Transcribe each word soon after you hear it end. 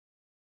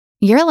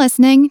You're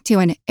listening to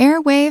an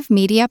Airwave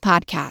Media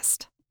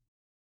Podcast.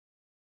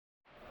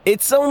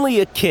 It's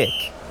only a kick,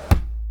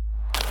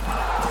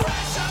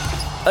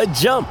 a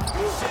jump,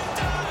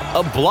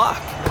 a block.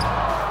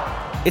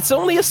 It's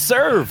only a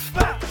serve.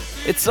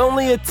 It's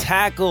only a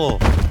tackle,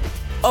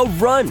 a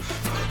run.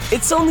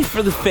 It's only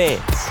for the fans.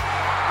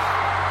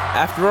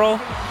 After all,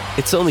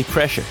 it's only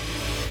pressure.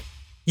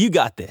 You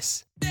got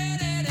this.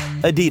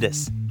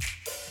 Adidas.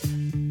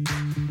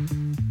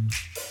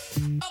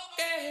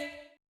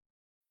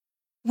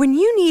 When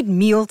you need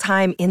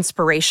mealtime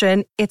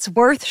inspiration, it's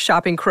worth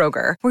shopping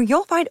Kroger, where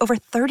you'll find over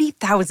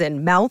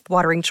 30,000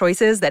 mouth-watering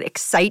choices that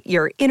excite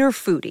your inner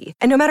foodie.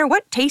 And no matter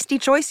what tasty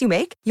choice you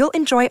make, you'll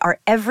enjoy our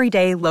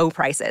everyday low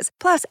prices,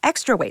 plus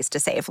extra ways to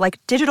save, like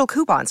digital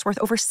coupons worth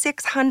over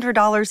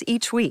 $600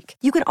 each week.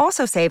 You can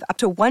also save up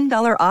to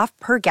 $1 off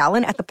per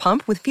gallon at the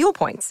pump with fuel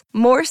points.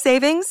 More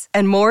savings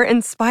and more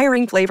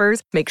inspiring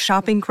flavors make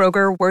shopping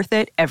Kroger worth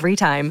it every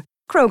time.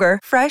 Kroger,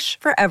 fresh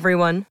for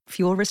everyone.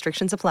 Fuel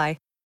restrictions apply.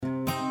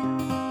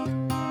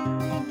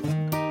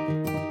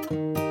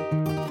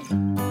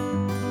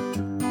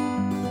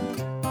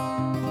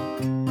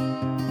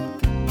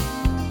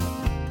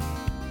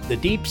 The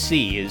deep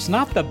sea is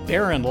not the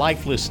barren,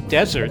 lifeless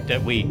desert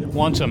that we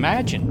once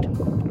imagined.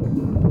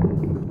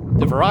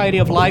 The variety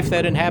of life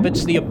that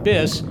inhabits the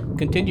abyss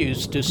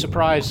continues to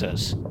surprise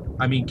us.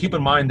 I mean, keep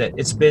in mind that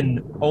it's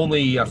been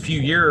only a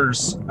few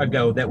years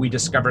ago that we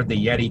discovered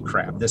the Yeti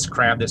crab, this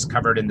crab that's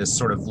covered in this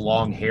sort of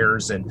long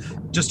hairs and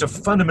just a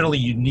fundamentally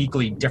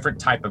uniquely different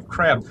type of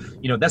crab.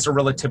 You know, that's a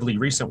relatively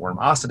recent worm.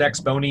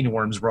 Osedax bonine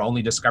worms were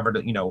only discovered,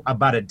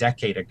 about a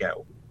decade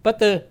ago. But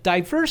the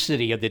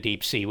diversity of the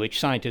deep sea, which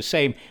scientists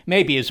say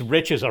may be as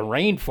rich as a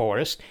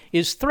rainforest,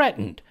 is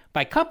threatened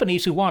by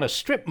companies who want to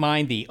strip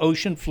mine the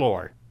ocean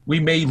floor. We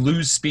may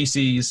lose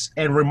species,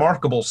 and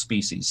remarkable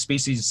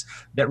species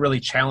that really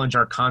challenge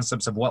our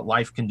concepts of what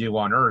life can do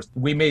on Earth.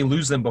 We may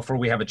lose them before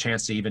we have a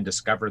chance to even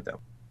discover them.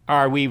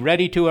 Are we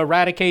ready to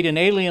eradicate an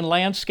alien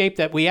landscape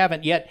that we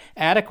haven't yet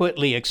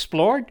adequately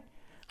explored?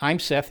 I'm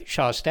Seth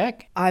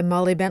Shostak. I'm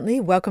Molly Bentley.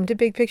 Welcome to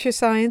Big Picture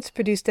Science,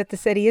 produced at the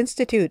SETI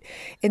Institute.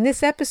 In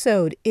this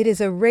episode, it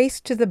is a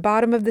race to the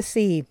bottom of the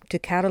sea to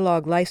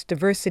catalog life's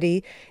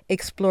diversity,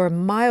 explore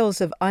miles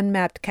of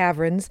unmapped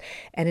caverns,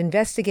 and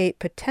investigate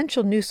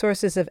potential new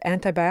sources of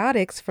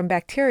antibiotics from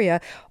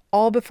bacteria,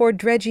 all before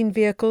dredging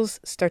vehicles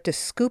start to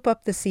scoop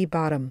up the sea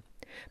bottom.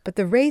 But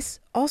the race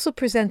also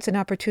presents an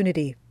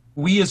opportunity.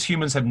 We as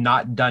humans have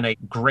not done a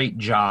great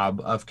job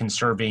of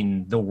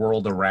conserving the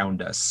world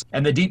around us.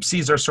 And the deep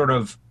seas are sort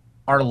of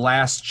our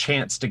last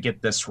chance to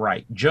get this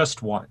right,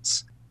 just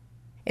once.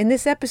 In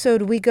this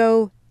episode, we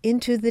go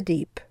into the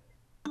deep.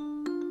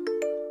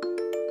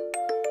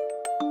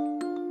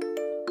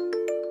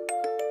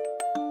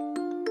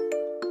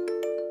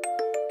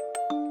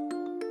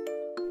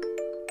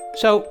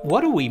 So,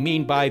 what do we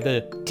mean by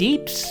the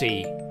deep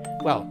sea?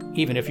 Well,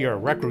 even if you're a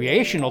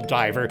recreational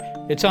diver,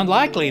 it's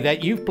unlikely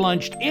that you've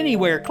plunged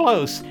anywhere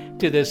close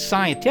to this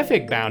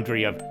scientific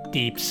boundary of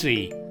deep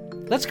sea.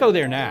 Let's go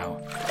there now.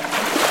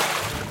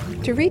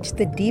 To reach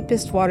the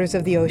deepest waters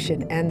of the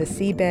ocean and the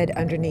seabed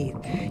underneath,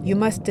 you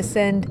must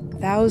descend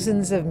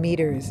thousands of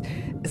meters.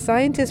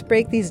 Scientists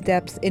break these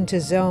depths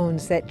into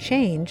zones that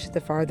change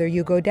the farther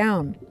you go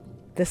down.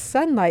 The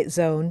sunlight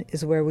zone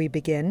is where we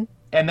begin.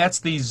 And that's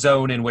the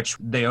zone in which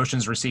the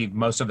oceans receive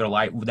most of their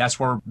light. That's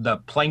where the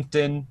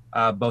plankton,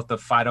 both the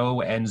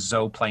phyto and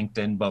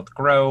zooplankton, both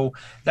grow.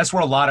 That's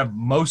where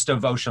most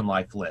of ocean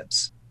life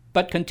lives.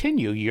 But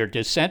continue your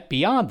descent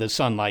beyond the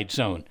sunlight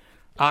zone.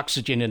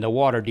 Oxygen in the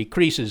water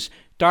decreases,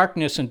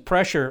 darkness and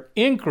pressure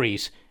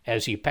increase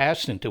as you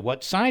pass into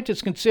what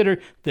scientists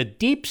consider the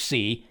deep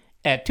sea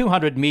at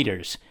 200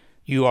 meters.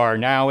 You are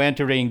now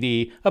entering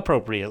the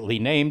appropriately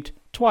named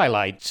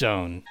twilight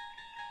zone.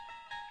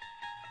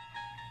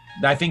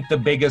 I think the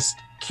biggest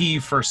key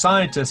for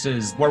scientists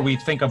is where we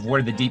think of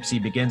where the deep sea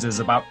begins is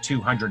about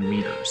 200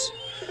 meters.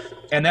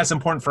 And that's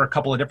important for a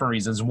couple of different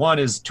reasons. One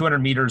is 200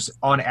 meters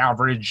on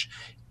average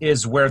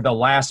is where the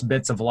last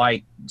bits of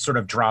light sort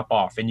of drop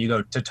off and you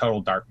go to total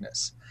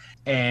darkness.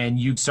 And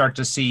you start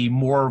to see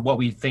more what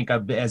we think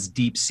of as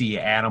deep sea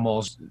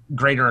animals,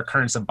 greater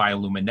occurrence of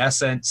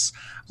bioluminescence.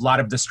 A lot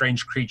of the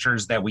strange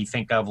creatures that we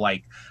think of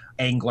like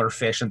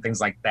anglerfish and things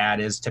like that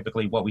is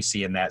typically what we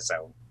see in that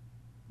zone.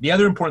 The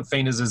other important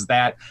thing is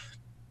that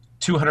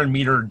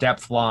 200-meter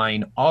depth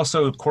line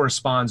also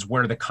corresponds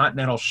where the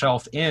continental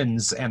shelf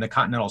ends and the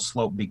continental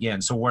slope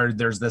begins, so where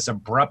there's this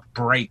abrupt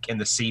break in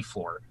the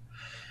seafloor.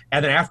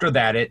 And then after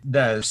that,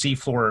 the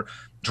seafloor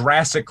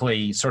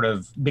drastically sort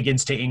of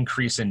begins to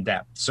increase in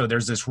depth. So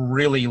there's this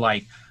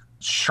really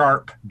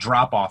sharp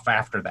drop-off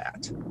after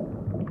that.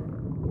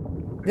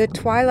 The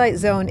twilight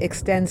zone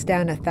extends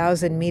down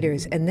 1,000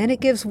 meters, and then it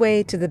gives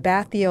way to the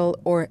bathyal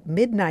or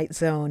midnight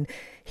zone.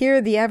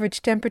 Here, the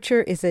average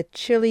temperature is a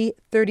chilly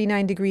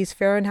 39 degrees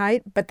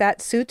Fahrenheit, but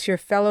that suits your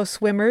fellow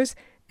swimmers,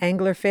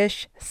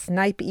 anglerfish,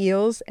 snipe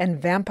eels,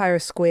 and vampire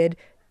squid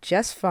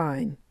just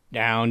fine.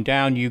 Down,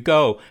 down you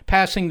go,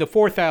 passing the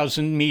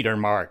 4,000-meter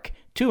mark,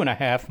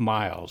 2.5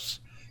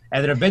 miles.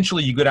 And then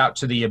eventually you get out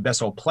to the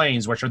abyssal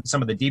plains, which are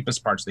some of the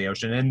deepest parts of the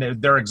ocean.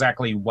 And they're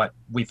exactly what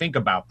we think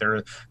about.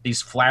 They're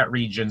these flat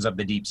regions of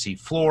the deep sea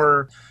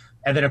floor.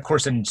 And then, of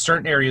course, in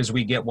certain areas,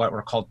 we get what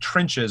were called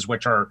trenches,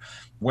 which are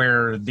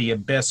where the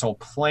abyssal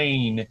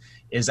plain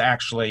is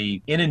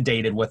actually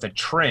inundated with a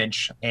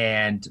trench.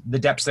 And the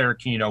depths there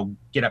can,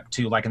 get up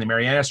to, like in the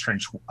Marianas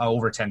Trench,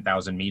 over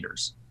 10,000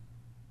 meters.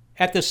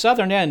 At the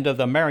southern end of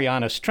the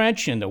Marianas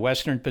Trench in the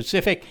western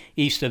Pacific,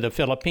 east of the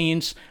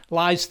Philippines,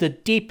 lies the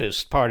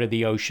deepest part of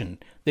the ocean,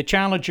 the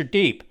Challenger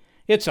Deep.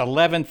 It's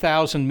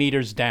 11,000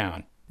 meters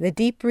down. The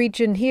deep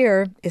region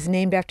here is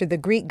named after the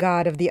Greek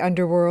god of the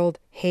underworld,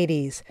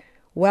 Hades.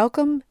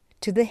 Welcome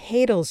to the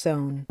Hadal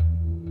Zone.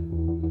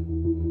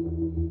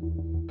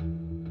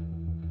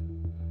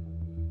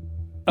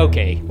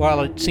 Okay,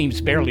 while it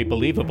seems barely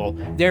believable,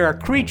 there are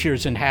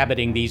creatures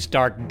inhabiting these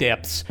dark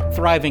depths,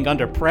 thriving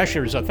under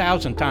pressures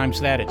 1,000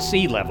 times that at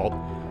sea level.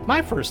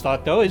 My first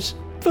thought, though, is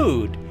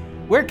food.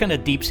 Where can a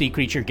deep-sea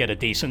creature get a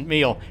decent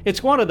meal?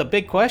 It's one of the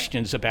big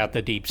questions about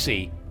the deep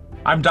sea.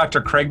 I'm Dr.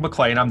 Craig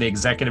McLean. I'm the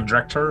executive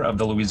director of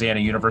the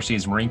Louisiana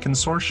University's Marine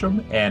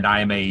Consortium, and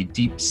I am a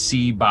deep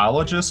sea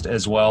biologist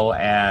as well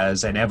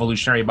as an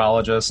evolutionary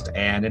biologist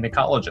and an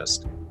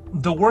ecologist.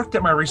 The work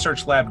that my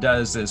research lab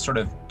does is sort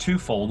of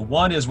twofold.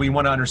 One is we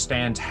want to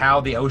understand how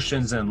the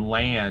oceans and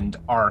land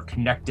are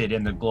connected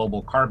in the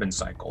global carbon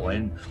cycle.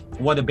 And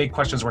one of the big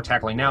questions we're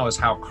tackling now is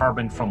how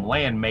carbon from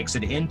land makes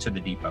it into the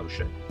deep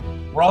ocean.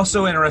 We're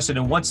also interested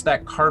in once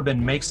that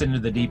carbon makes it into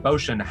the deep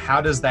ocean,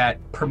 how does that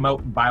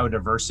promote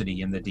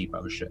biodiversity in the deep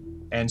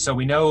ocean? And so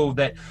we know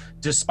that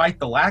despite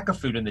the lack of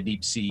food in the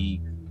deep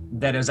sea,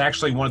 that is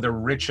actually one of the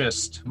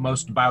richest,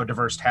 most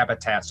biodiverse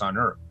habitats on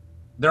Earth.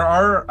 There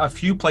are a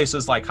few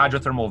places like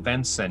hydrothermal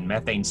vents and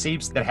methane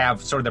seeps that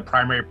have sort of the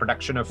primary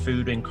production of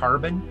food and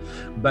carbon,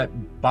 but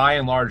by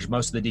and large,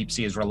 most of the deep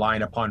sea is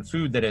relying upon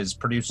food that is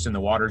produced in the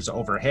waters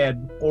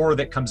overhead or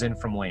that comes in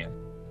from land.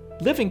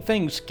 Living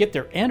things get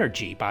their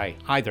energy by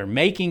either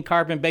making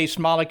carbon-based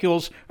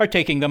molecules or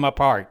taking them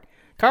apart.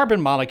 Carbon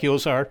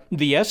molecules are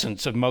the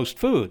essence of most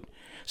food.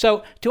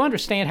 So, to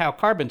understand how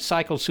carbon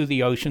cycles through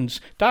the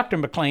oceans, Dr.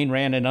 McLean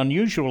ran an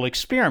unusual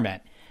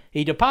experiment.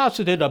 He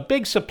deposited a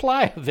big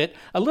supply of it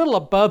a little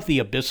above the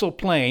abyssal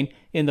plain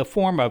in the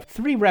form of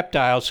 3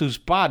 reptiles whose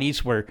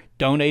bodies were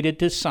donated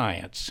to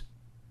science.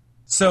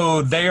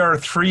 So they are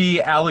 3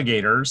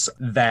 alligators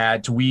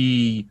that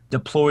we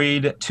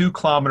deployed 2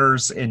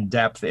 kilometers in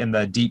depth in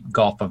the deep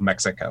Gulf of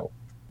Mexico.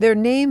 Their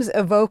names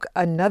evoke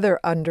another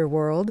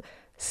underworld: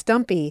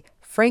 Stumpy,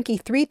 Frankie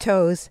Three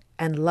Toes,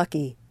 and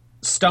Lucky.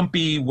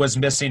 Stumpy was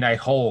missing a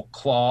whole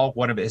claw,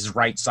 one of his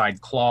right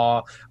side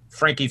claw.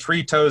 Frankie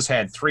Three Toes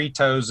had 3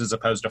 toes as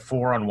opposed to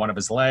 4 on one of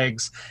his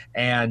legs.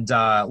 And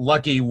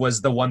Lucky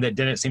was the one that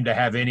didn't seem to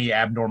have any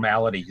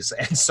abnormalities,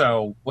 and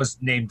so was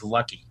named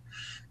Lucky.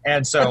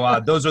 And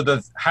so those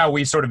are how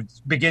we sort of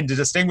begin to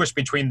distinguish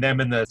between them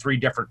and the 3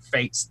 different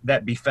fates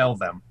that befell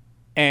them.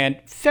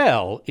 And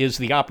fell is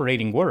the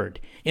operating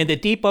word. In the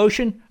deep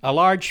ocean, a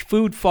large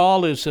food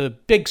fall is a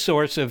big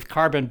source of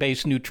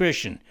carbon-based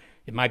nutrition.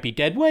 It might be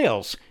dead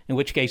whales, in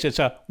which case it's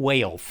a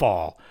whale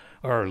fall,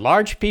 or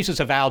large pieces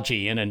of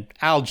algae in an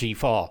algae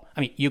fall.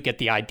 I mean, you get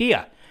the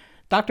idea.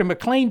 Dr.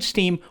 McLean's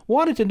team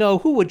wanted to know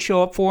who would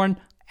show up for an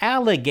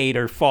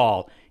alligator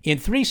fall in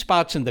 3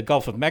 spots in the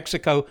Gulf of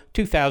Mexico,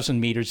 2,000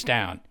 meters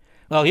down.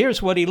 Well,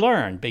 here's what he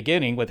learned,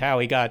 beginning with how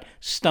he got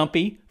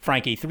Stumpy,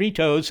 Frankie Three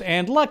Toes,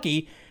 and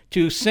Lucky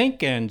to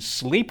sink and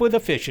sleep with the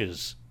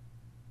fishes.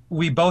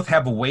 We both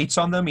have weights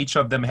on them. Each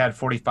of them had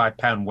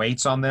 45-pound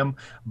weights on them,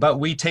 but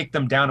we take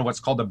them down to what's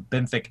called a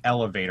benthic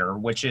elevator,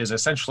 which is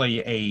essentially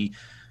a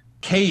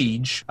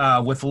cage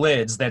with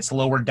lids that's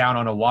lowered down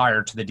on a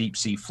wire to the deep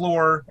sea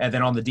floor. And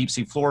then on the deep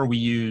sea floor, we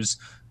use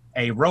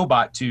a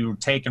robot to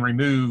take and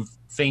remove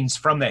things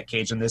from that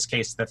cage, in this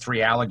case, the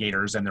 3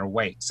 alligators and their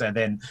weights. And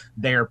then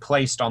they're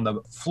placed on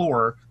the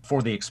floor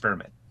for the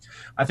experiment.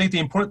 I think the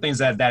important thing is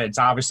that it's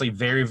obviously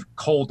very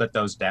cold at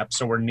those depths.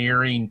 So we're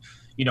nearing,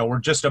 we're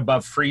just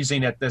above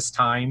freezing at this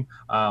time,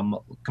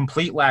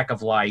 complete lack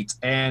of light,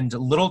 and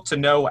little to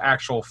no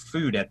actual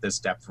food at this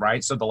depth,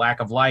 right? So the lack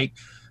of light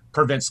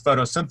prevents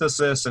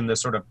photosynthesis and the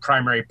sort of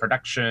primary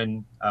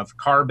production of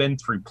carbon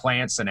through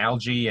plants and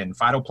algae and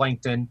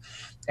phytoplankton.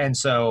 And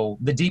so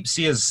the deep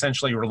sea is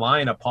essentially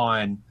relying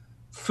upon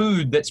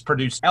food that's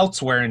produced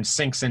elsewhere and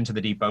sinks into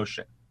the deep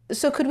ocean.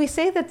 So could we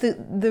say that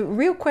the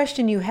real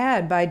question you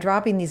had by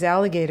dropping these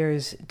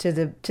alligators to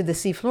the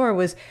seafloor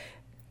was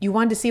you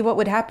wanted to see what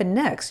would happen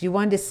next? You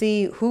wanted to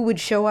see who would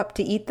show up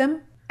to eat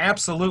them?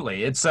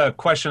 Absolutely. It's a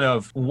question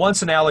of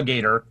once an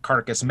alligator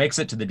carcass makes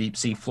it to the deep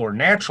sea floor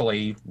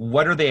naturally,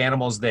 what are the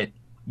animals that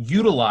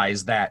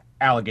utilize that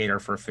alligator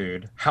for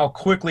food? How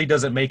quickly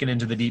does it make it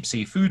into the deep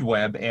sea food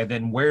web? And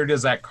then where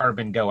does that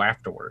carbon go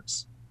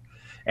afterwards?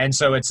 And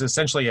so it's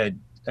essentially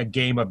a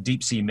game of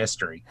deep sea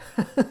mystery.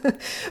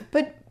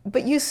 But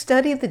But you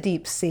studied the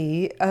deep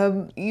sea.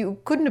 You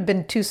couldn't have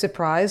been too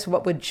surprised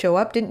what would show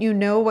up. Didn't you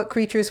know what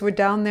creatures were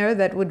down there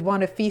that would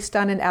want to feast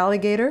on an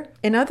alligator?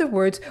 In other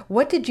words,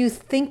 what did you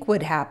think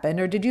would happen,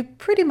 or did you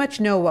pretty much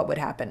know what would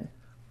happen?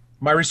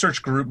 My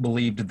research group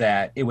believed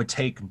that it would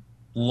take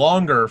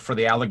longer for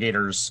the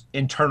alligator's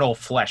internal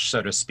flesh,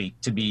 so to speak,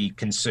 to be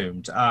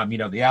consumed.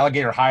 The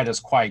alligator hide is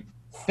quite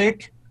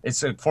thick.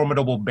 It's a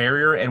formidable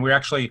barrier, and we're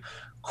actually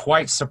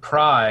quite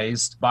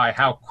surprised by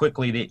how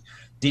quickly the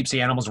deep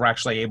sea animals were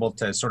actually able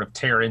to sort of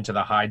tear into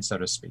the hide, so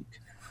to speak.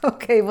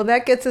 Okay, well,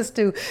 that gets us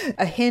to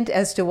a hint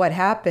as to what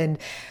happened.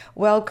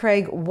 Well,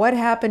 Craig, what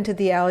happened to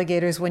the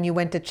alligators when you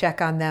went to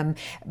check on them?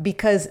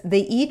 Because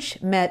they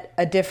each met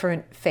a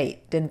different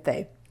fate, didn't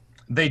they?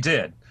 They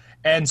did.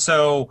 And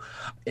so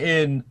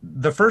in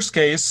the first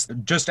case,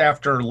 just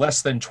after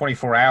less than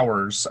 24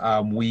 hours,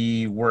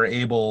 we were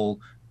able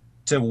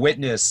to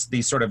witness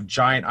these sort of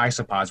giant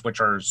isopods, which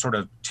are sort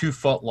of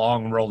 2-foot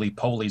long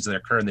roly-polies that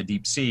occur in the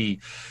deep sea,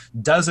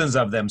 dozens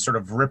of them sort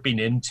of ripping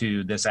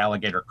into this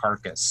alligator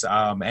carcass.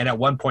 And at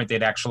one point,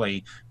 they'd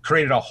actually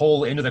created a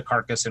hole into the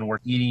carcass and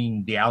were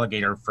eating the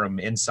alligator from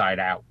inside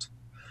out.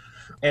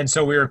 And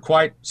so we were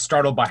quite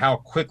startled by how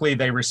quickly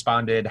they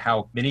responded,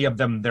 how many of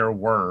them there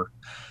were.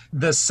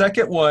 The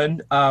second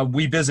one,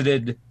 we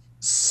visited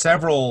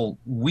several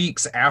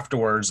weeks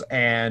afterwards,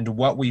 and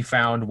what we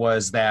found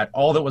was that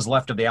all that was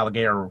left of the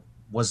alligator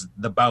was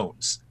the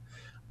bones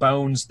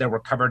that were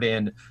covered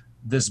in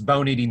this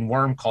bone-eating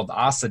worm called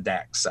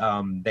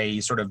Osedax. They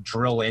sort of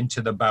drill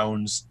into the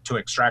bones to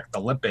extract the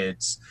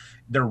lipids.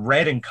 They're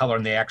red in color,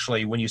 and they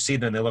actually, when you see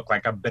them, they look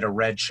like a bit of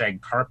red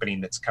shag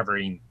carpeting that's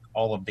covering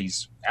all of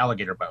these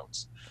alligator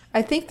bones.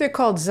 I think they're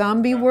called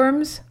zombie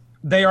worms.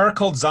 They are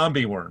called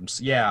zombie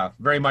worms. Yeah,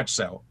 very much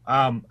so.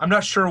 I'm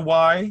not sure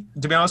why,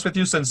 to be honest with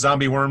you, since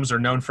zombie worms are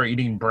known for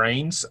eating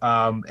brains,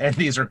 and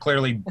these are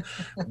clearly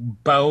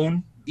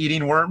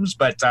bone-eating worms,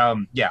 but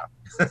yeah.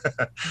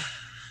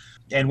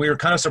 And we were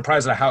kind of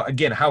surprised at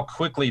how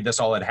quickly this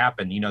all had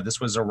happened. This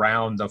was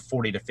around the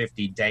 40 to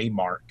 50 day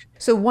mark.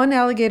 So one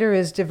alligator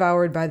is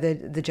devoured by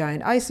the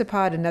giant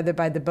isopod, another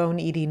by the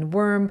bone-eating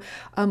worm.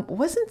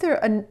 Wasn't there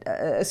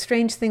a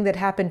strange thing that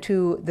happened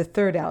to the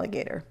third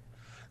alligator?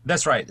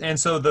 That's right. And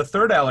so the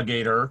third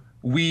alligator,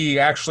 we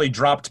actually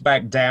dropped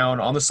back down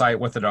on the site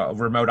with a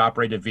remote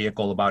operated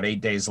vehicle about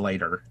 8 days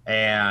later.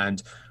 And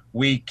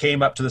we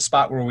came up to the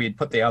spot where we had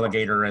put the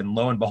alligator, and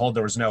lo and behold,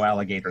 there was no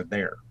alligator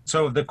there.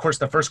 So, of course,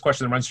 the first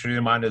question that runs through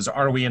your mind is,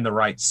 are we in the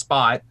right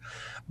spot?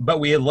 But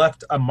we had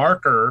left a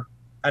marker,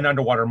 an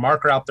underwater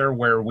marker out there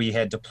where we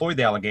had deployed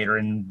the alligator,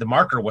 and the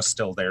marker was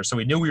still there. So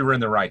we knew we were in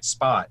the right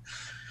spot.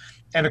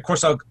 And of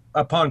course,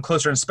 upon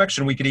closer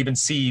inspection, we could even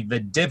see the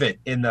divot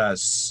in the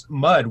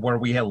mud where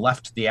we had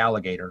left the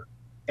alligator.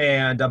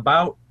 And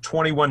about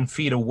 21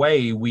 feet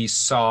away, we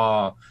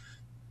saw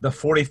the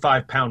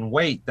 45-pound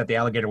weight that the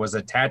alligator was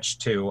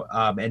attached to,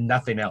 and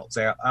nothing else,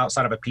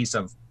 outside of a piece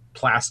of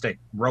plastic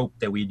rope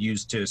that we'd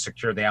used to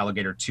secure the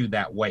alligator to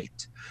that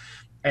weight.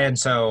 And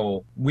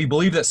so we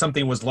believe that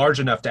something was large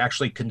enough to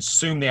actually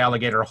consume the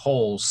alligator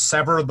whole,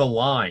 sever the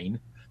line,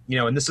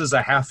 and this is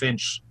a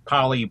 1/2-inch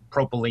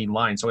polypropylene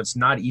line, so it's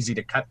not easy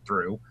to cut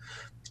through,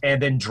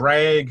 and then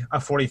drag a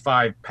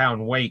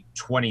 45-pound weight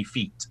 20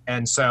 feet.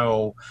 And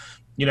so,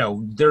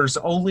 there's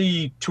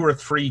only 2 or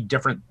 3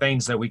 different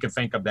things that we could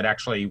think of that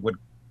actually would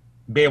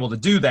be able to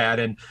do that.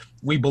 And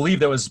we believe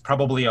there was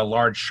probably a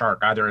large shark,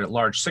 either a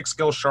large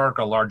 6-gill shark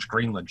or a large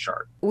Greenland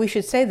shark. We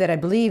should say that I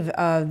believe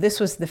this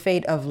was the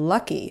fate of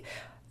Lucky.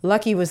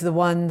 Lucky was the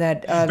one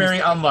that... very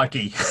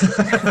unlucky.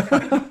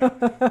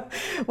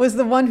 was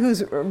the one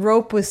whose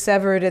rope was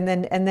severed and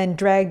then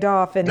dragged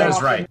off. And that's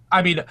right.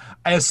 I mean,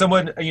 as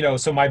someone,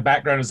 so my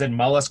background is in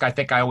mollusk. I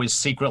think I always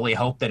secretly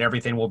hope that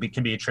everything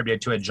can be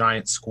attributed to a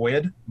giant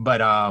squid. But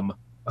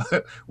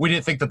we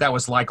didn't think that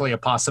was likely a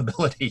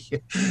possibility.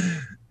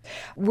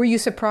 Were you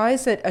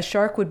surprised that a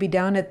shark would be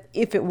down at,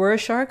 if it were a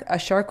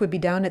shark would be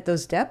down at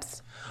those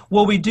depths?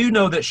 Well, we do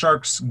know that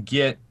sharks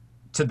get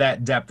to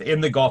that depth in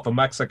the Gulf of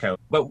Mexico,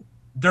 but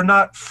they're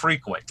not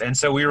frequent. And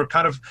so we were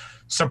kind of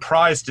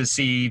surprised to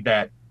see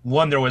that,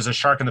 one, there was a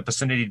shark in the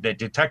vicinity that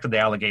detected the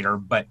alligator,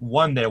 but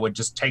one that would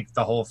just take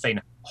the whole thing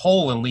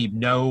whole and leave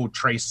no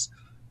trace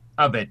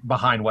of it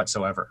behind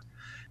whatsoever.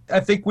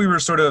 I think we were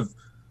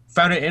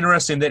found it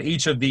interesting that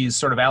each of these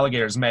sort of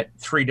alligators met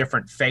 3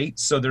 different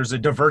fates. So there's a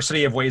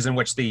diversity of ways in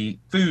which the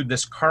food,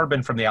 this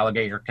carbon from the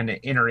alligator, can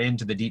enter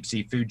into the deep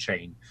sea food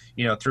chain,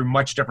 through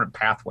much different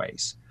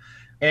pathways.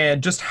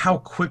 And just how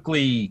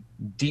quickly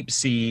deep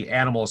sea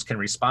animals can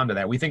respond to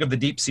that. We think of the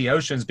deep sea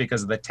oceans,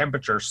 because the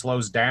temperature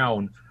slows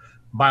down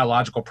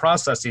biological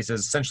processes, as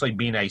essentially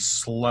being a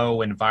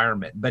slow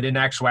environment. But in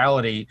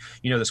actuality,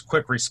 this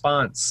quick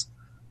response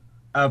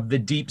of the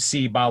deep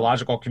sea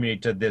biological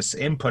community to this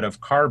input of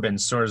carbon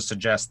sort of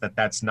suggests that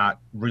that's not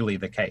really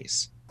the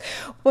case.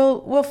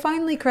 Well,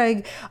 finally,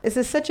 Craig, this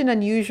is such an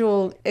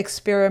unusual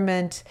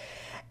experiment.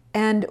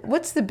 And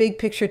what's the big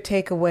picture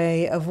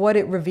takeaway of what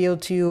it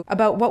revealed to you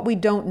about what we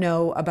don't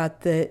know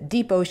about the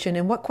deep ocean,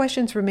 and what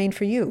questions remain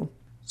for you?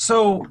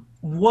 So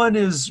One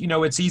is,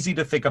 it's easy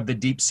to think of the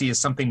deep sea as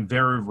something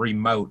very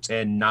remote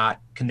and not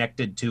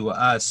connected to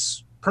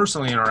us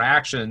personally in our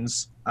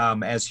actions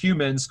as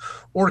humans,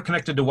 or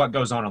connected to what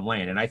goes on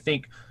land. And I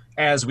think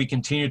as we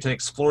continue to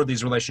explore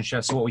these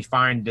relationships, what we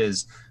find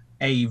is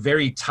a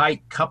very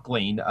tight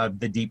coupling of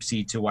the deep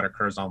sea to what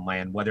occurs on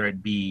land, whether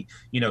it be,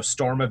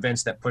 storm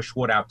events that push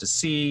wood out to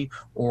sea,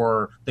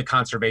 or the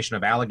conservation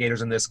of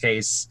alligators in this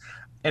case.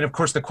 And of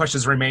course, the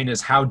questions remain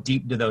is how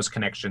deep do those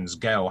connections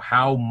go?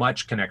 How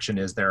much connection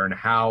is there, and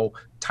how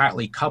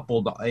tightly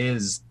coupled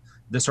is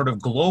the sort of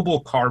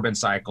global carbon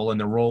cycle and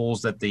the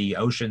roles that the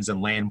oceans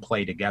and land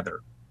play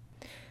together?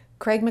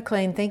 Craig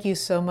McLean, thank you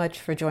so much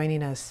for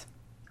joining us.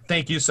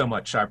 Thank you so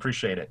much. I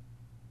appreciate it.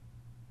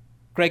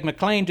 Craig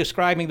McLean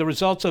describing the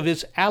results of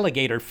his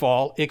alligator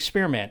fall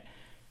experiment.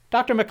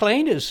 Dr.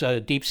 McLean is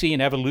a deep sea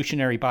and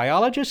evolutionary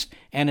biologist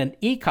and an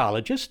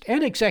ecologist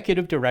and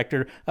executive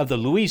director of the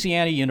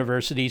Louisiana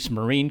University's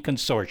Marine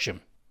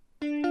Consortium.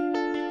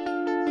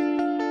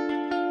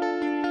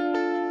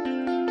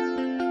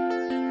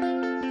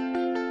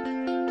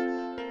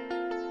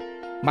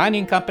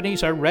 Mining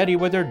companies are ready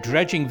with their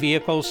dredging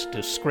vehicles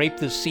to scrape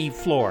the sea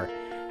floor,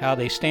 how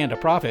they stand to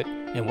profit,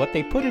 and what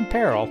they put in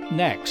peril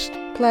next.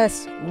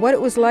 Plus, what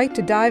it was like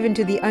to dive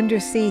into the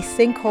undersea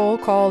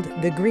sinkhole called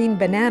the Green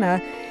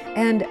Banana,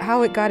 and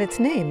how it got its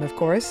name, of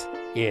course.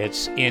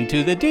 It's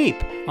Into the Deep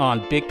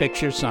on Big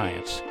Picture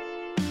Science.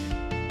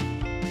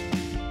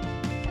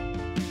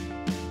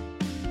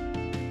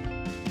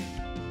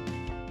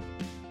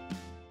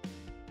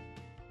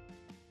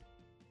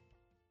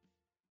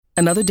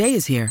 Another day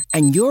is here,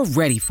 and you're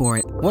ready for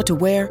it. What to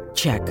wear?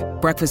 Check.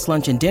 Breakfast,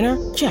 lunch, and dinner?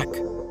 Check.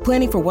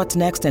 Planning for what's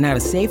next and how to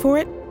save for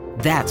it?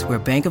 That's where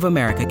Bank of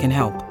America can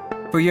help.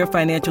 For your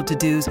financial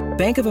to-dos,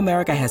 Bank of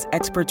America has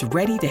experts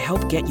ready to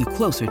help get you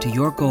closer to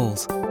your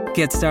goals.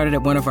 Get started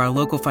at one of our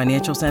local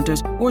financial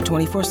centers or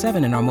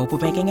 24/7 in our mobile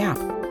banking app.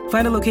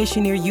 Find a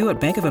location near you at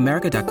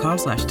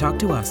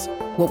bankofamerica.com/talktous.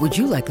 What would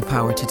you like the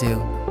power to do?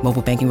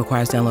 Mobile banking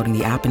requires downloading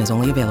the app and is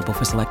only available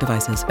for select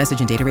devices.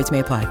 Message and data rates may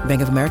apply.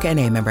 Bank of America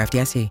NA, member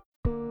FDIC.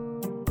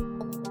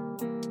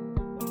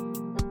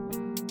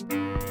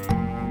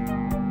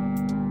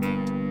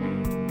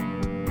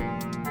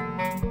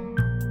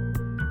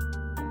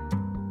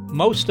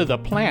 Most of the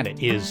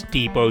planet is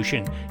deep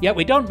ocean, yet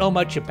we don't know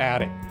much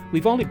about it.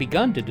 We've only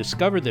begun to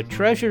discover the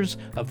treasures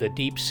of the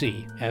deep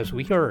sea, as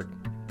we heard.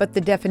 But the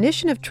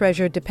definition of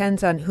treasure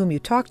depends on whom you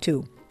talk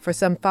to. For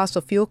some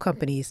fossil fuel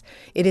companies,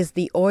 it is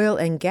the oil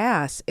and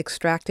gas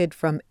extracted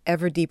from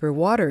ever deeper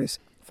waters.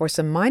 For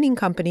some mining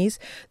companies,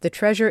 the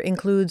treasure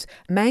includes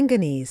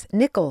manganese,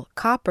 nickel,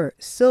 copper,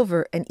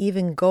 silver, and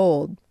even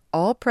gold,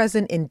 all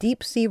present in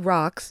deep-sea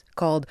rocks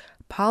called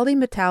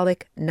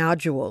polymetallic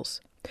nodules.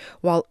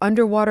 While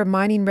underwater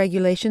mining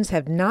regulations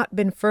have not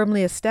been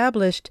firmly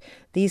established,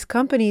 these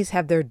companies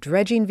have their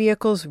dredging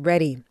vehicles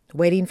ready,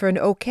 waiting for an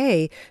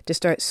okay to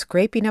start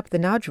scraping up the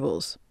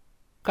nodules.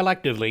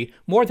 Collectively,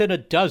 more than a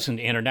dozen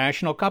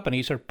international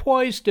companies are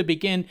poised to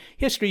begin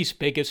history's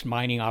biggest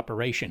mining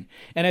operation.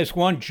 And as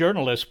one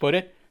journalist put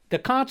it, the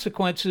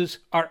consequences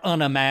are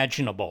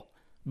unimaginable.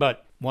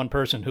 But one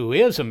person who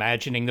is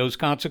imagining those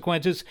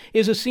consequences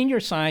is a senior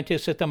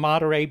scientist at the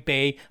Monterey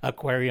Bay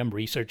Aquarium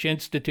Research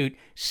Institute,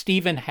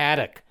 Stephen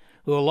Haddock,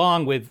 who,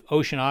 along with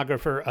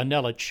oceanographer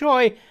Anela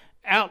Choi,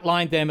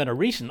 outlined them in a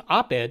recent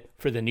op-ed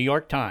for the New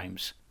York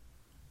Times.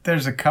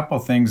 There's a couple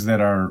things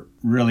that are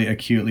really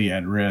acutely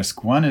at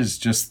risk. One is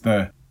just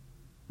the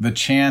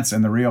chance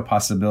and the real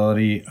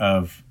possibility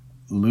of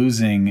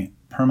losing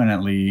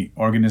permanently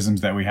organisms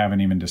that we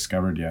haven't even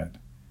discovered yet.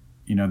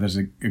 There's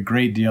a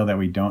great deal that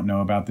we don't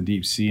know about the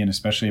deep sea, and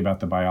especially about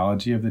the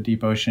biology of the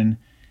deep ocean.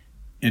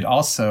 It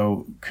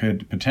also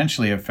could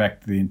potentially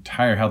affect the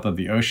entire health of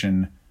the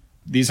ocean.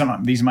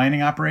 These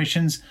mining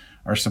operations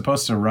are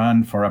supposed to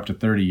run for up to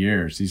 30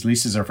 years. These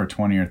leases are for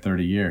 20 or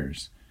 30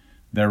 years.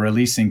 They're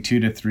releasing 2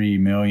 to 3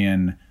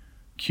 million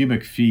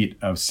cubic feet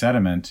of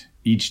sediment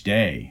each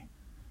day.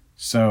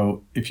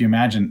 So if you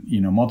imagine,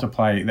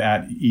 multiply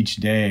that each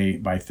day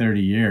by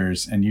 30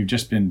 years, and you've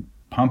just been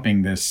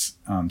pumping this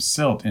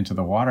silt into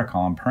the water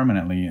column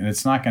permanently, and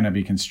it's not going to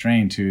be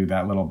constrained to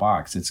that little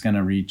box. It's going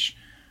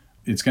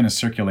to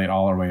circulate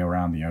all the way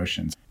around the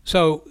oceans.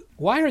 So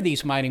why are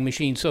these mining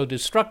machines so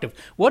destructive?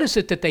 What is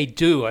it that they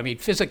do? I mean,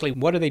 physically,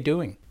 what are they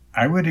doing?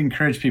 I would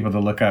encourage people to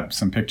look up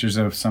some pictures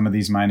of some of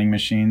these mining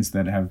machines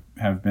that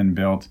have been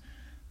built.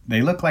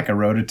 They look like a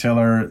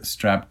rototiller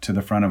strapped to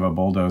the front of a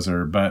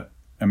bulldozer, but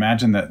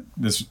imagine that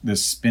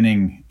this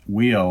spinning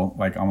wheel,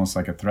 almost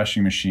like a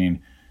threshing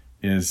machine,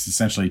 is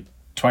essentially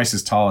twice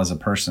as tall as a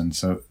person.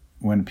 So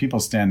when people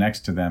stand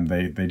next to them,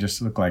 they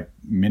just look like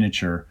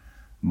miniature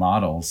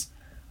models.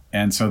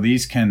 And so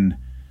these can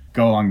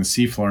go along the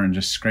seafloor and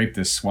just scrape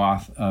this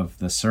swath of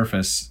the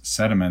surface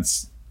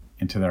sediments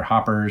into their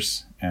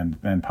hoppers and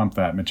then pump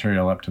that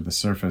material up to the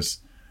surface.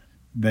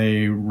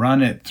 They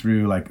run it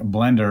through a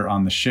blender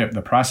on the ship,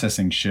 the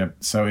processing ship,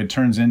 so it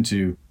turns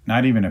into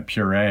not even a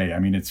puree. I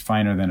mean, it's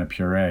finer than a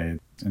puree.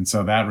 And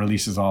so that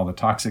releases all the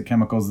toxic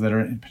chemicals that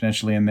are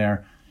potentially in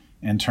there.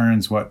 and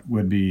turns what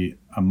would be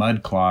a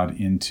mud clod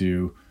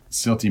into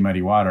silty,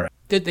 muddy water.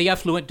 The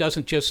effluent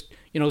doesn't just,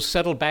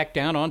 settle back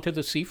down onto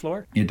the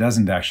seafloor? It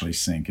doesn't actually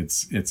sink.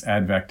 It's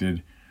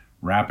advected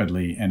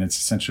rapidly, and it's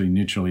essentially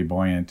neutrally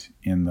buoyant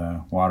in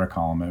the water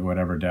column at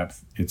whatever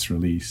depth it's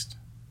released.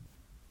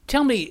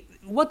 Tell me,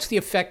 what's the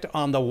effect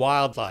on the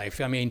wildlife?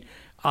 I mean,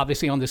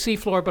 obviously on the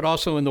seafloor, but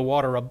also in the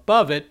water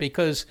above it,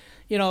 because,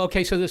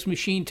 so this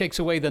machine takes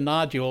away the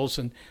nodules,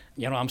 and,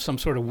 I'm some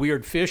sort of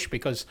weird fish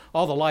because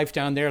all the life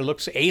down there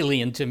looks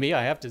alien to me,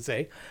 I have to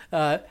say.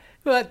 But,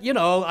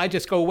 I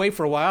just go away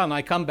for a while and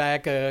I come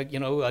back, a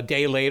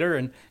day later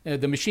and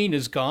the machine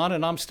is gone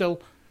and I'm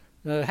still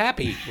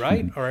happy,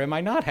 right? Or am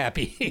I not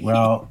happy?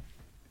 Well,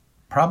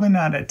 probably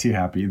not too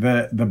happy.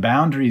 The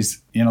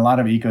boundaries in a lot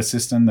of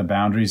ecosystem, the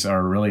boundaries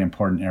are really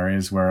important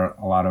areas where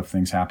a lot of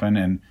things happen.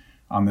 And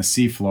on the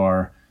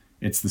seafloor,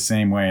 it's the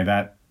same way.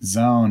 That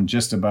zone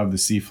just above the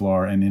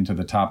seafloor and into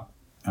the top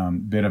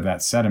bit of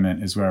that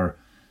sediment is where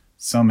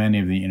so many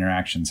of the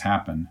interactions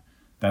happen.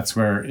 That's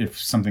where if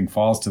something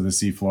falls to the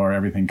seafloor,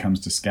 everything comes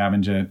to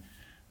scavenge it.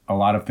 A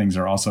lot of things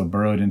are also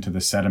burrowed into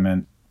the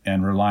sediment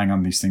and relying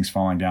on these things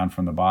falling down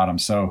from the bottom.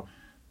 So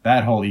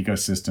that whole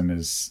ecosystem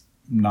is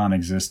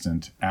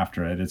non-existent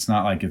after it. It's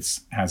not like it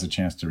has a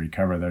chance to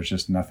recover. There's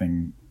just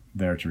nothing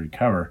there to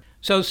recover.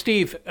 So,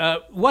 Steve,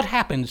 what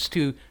happens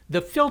to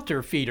the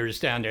filter feeders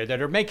down there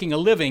that are making a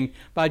living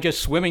by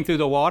just swimming through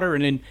the water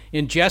and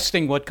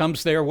ingesting what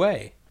comes their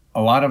way?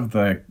 A lot of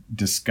the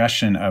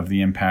discussion of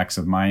the impacts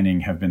of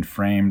mining have been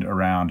framed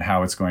around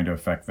how it's going to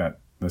affect the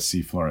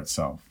seafloor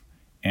itself.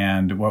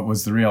 And what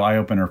was the real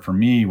eye-opener for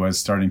me was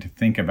starting to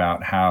think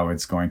about how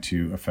it's going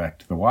to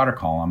affect the water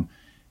column.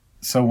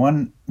 So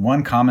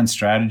one common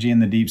strategy in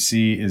the deep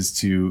sea is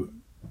to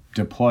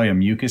deploy a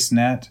mucus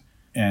net.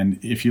 And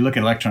if you look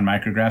at electron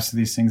micrographs of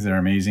these things, they're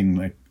amazing.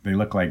 Like they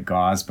look like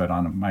gauze, but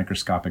on a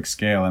microscopic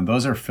scale. And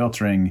those are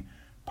filtering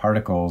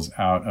particles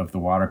out of the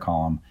water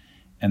column.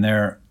 And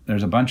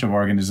there's a bunch of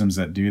organisms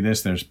that do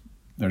this. There's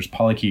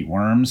polychaete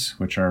worms,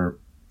 which are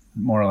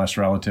more or less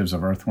relatives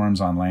of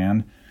earthworms on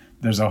land.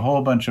 There's a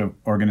whole bunch of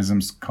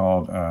organisms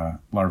called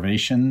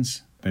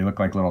larvaceans. They look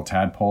like little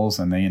tadpoles,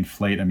 and they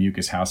inflate a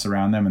mucus house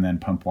around them and then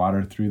pump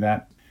water through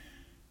that.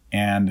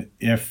 And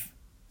if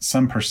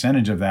some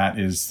percentage of that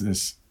is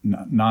this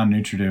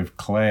non-nutritive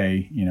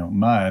clay,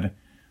 mud,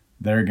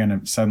 they're going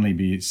to suddenly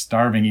be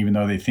starving, even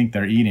though they think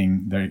they're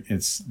eating.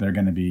 They're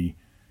going to be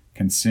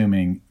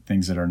consuming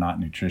things that are not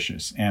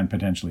nutritious and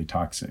potentially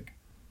toxic.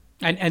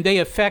 And they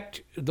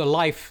affect the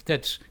life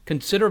that's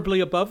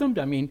considerably above them?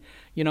 I mean,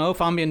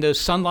 if I'm in the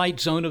sunlight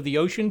zone of the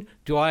ocean,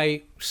 do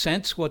I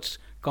sense what's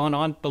gone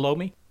on below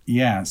me?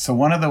 Yeah. So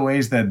one of the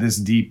ways that this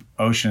deep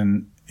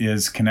ocean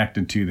is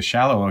connected to the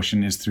shallow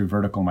ocean is through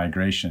vertical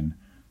migration.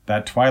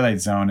 That twilight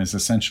zone is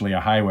essentially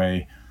a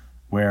highway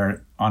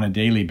where on a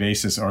daily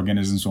basis,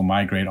 organisms will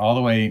migrate all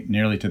the way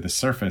nearly to the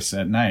surface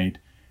at night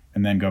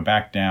and then go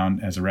back down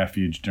as a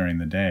refuge during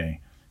the day.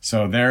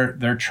 So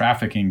they're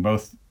trafficking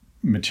both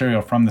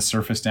material from the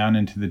surface down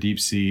into the deep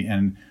sea,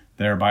 and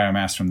their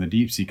biomass from the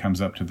deep sea comes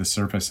up to the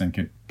surface and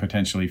could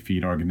potentially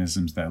feed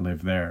organisms that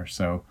live there.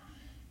 So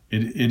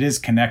it is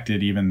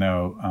connected, even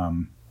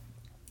though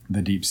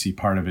the deep sea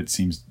part of it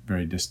seems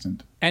very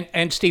distant.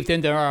 And Steve,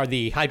 then there are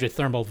the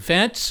hydrothermal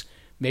vents,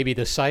 maybe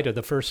the site of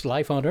the first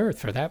life on Earth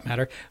for that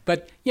matter.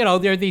 But, there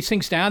are these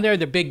things down there,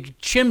 the big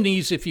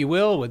chimneys, if you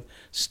will, with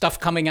stuff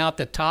coming out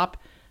the top.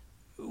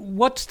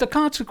 What's the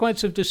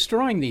consequence of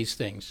destroying these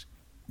things?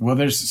 Well,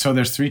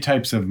 there's three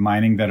types of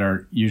mining that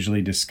are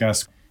usually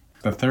discussed.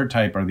 The third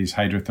type are these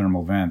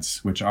hydrothermal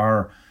vents, which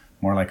are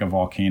more like a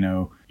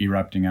volcano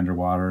erupting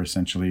underwater,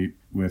 essentially,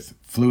 with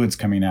fluids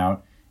coming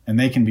out, and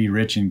they can be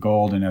rich in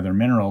gold and other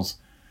minerals.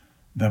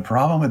 The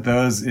problem with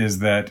those is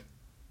that,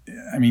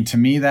 to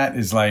me, that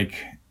is like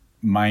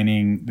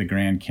mining the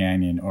Grand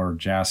Canyon or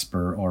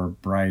Jasper or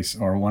Bryce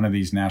or one of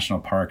these national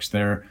parks.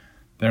 They're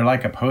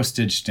like a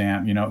postage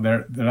stamp,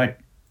 they're like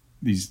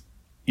these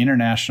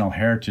international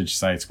heritage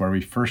sites where we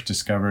first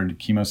discovered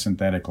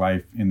chemosynthetic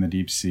life in the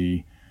deep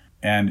sea.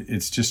 And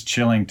it's just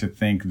chilling to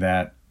think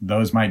that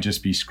those might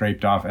just be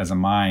scraped off as a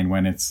mine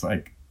when it's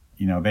like,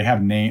 they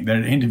have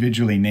they're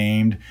individually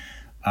named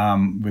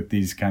with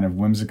these kind of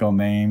whimsical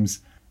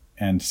names.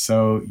 And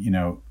so,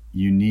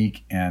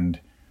 unique,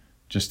 and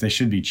just they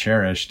should be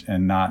cherished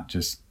and not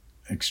just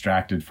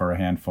extracted for a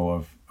handful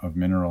of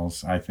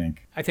minerals, I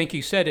think. I think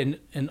you said in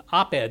an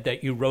op-ed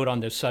that you wrote on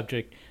this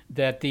subject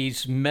that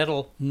these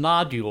metal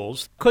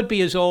nodules could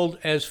be as old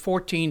as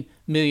 14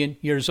 million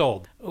years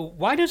old.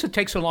 Why does it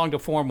take so long to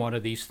form one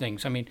of these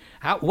things?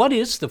 What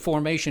is the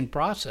formation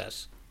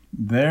process?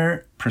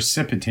 They're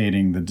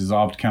precipitating the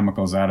dissolved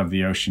chemicals out of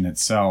the ocean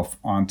itself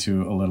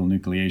onto a little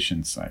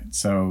nucleation site.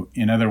 So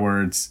in other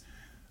words,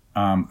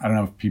 I don't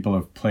know if people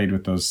have played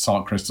with those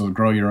salt crystals,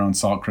 grow your own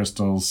salt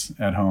crystals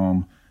at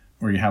home,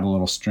 where you have a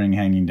little string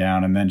hanging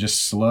down, and then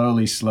just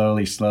slowly,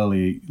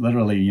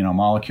 literally,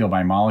 molecule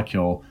by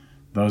molecule,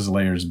 those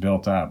layers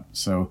built up.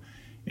 So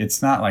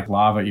it's not like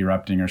lava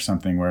erupting or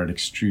something where it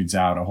extrudes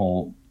out a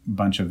whole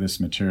bunch of this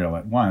material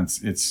at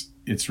once. It's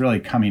it's really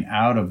coming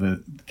out of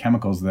the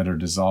chemicals that are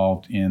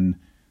dissolved in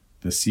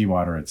the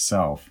seawater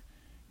itself.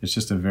 It's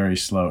just a very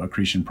slow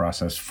accretion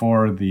process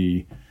for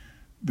the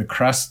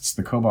crusts,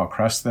 the cobalt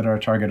crusts that are a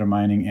target of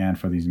mining, and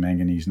for these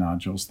manganese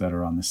nodules that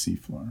are on the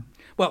seafloor.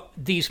 Well,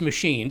 these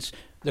machines,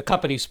 the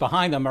companies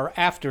behind them are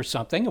after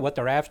something, and what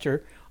they're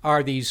after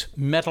are these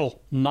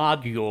metal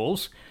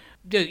nodules.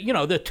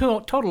 The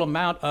total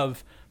amount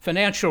of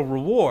financial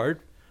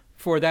reward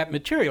for that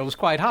material is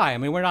quite high. I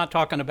mean, we're not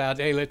talking about,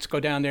 hey, let's go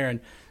down there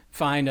and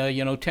find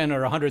 $10,000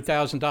 or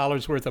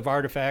 $100,000 worth of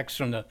artifacts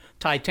from the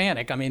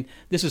Titanic. I mean,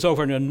 this is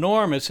over an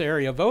enormous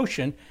area of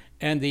ocean,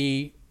 and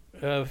the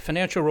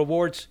financial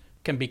rewards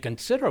can be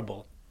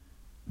considerable.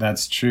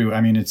 That's true.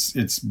 I mean,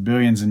 it's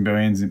billions and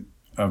billions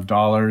of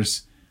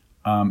dollars,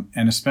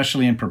 and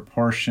especially in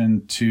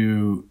proportion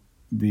to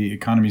the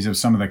economies of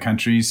some of the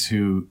countries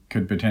who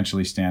could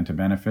potentially stand to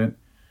benefit.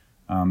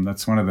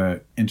 That's one of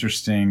the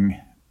interesting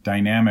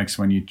dynamics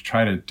when you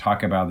try to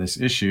talk about this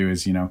issue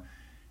is,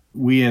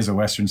 we as a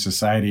Western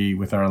society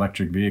with our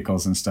electric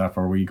vehicles and stuff,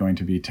 are we going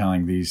to be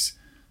telling these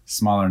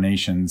smaller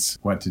nations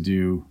what to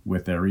do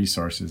with their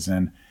resources?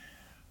 And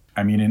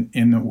I mean,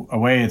 in a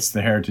way, it's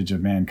the heritage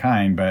of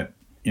mankind, but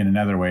in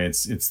another way,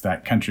 it's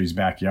that country's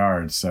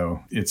backyard.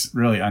 So it's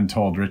really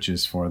untold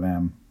riches for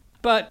them.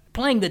 But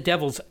playing the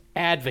devil's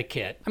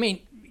advocate, I mean,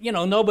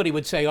 nobody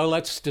would say, oh,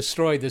 let's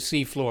destroy the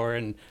seafloor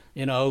and,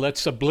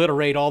 let's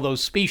obliterate all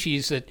those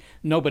species that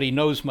nobody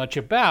knows much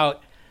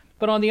about.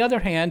 But on the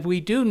other hand,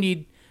 we do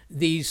need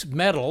these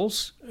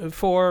metals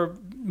for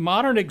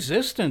modern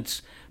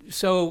existence.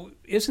 So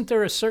isn't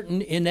there a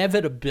certain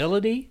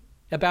inevitability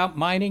about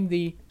mining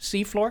the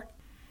seafloor?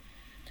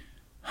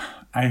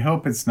 I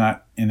hope it's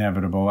not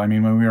inevitable. I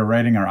mean, when we were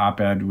writing our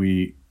op-ed,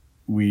 we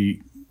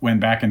went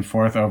back and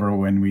forth over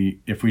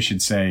if we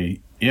should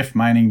say if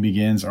mining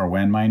begins or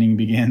when mining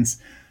begins.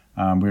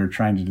 We were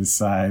trying to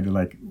decide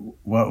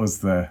what was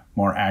the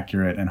more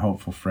accurate and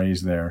hopeful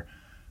phrase there.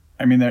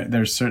 I mean,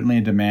 there's certainly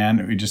a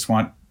demand. We just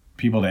want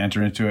people to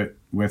enter into it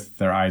with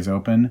their eyes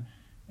open.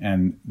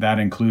 And that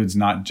includes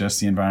not just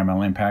the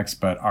environmental impacts,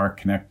 but our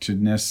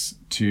connectedness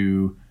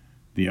to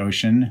the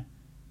ocean.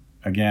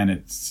 Again,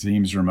 it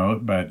seems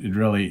remote, but it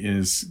really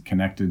is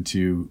connected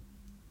to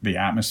the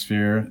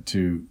atmosphere,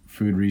 to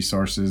food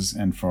resources,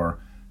 and for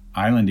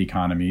island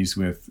economies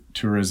with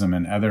tourism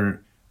and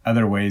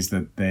other ways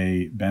that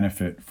they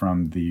benefit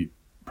from the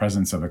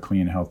presence of a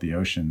clean, healthy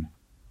ocean.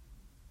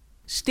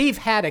 Steve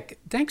Haddock,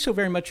 thanks so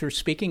very much for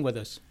speaking with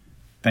us.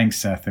 Thanks,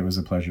 Seth. It was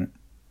a pleasure.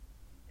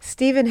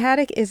 Stephen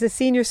Haddock is a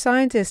senior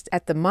scientist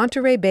at the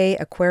Monterey Bay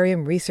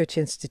Aquarium Research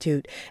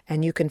Institute,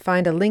 and you can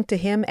find a link to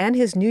him and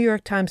his New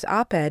York Times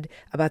op-ed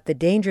about the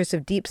dangers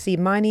of deep-sea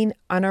mining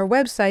on our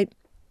website,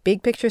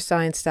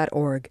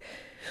 bigpicturescience.org.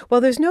 Well,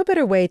 there's no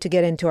better way to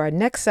get into our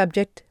next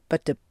subject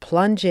but to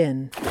plunge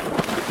in.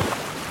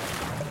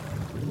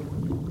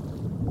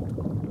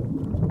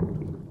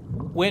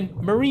 When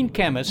marine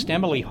chemist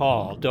Emily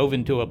Hall dove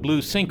into a blue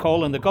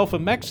sinkhole in the Gulf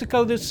of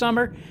Mexico this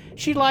summer,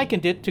 she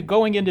likened it to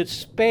going into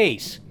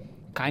space.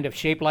 Kind of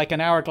shaped like an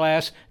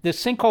hourglass,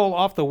 this sinkhole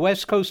off the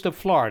west coast of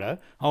Florida,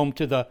 home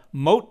to the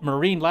Mote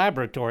Marine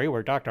Laboratory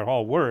where Dr.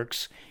 Hall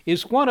works,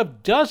 is one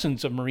of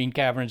dozens of marine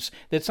caverns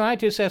that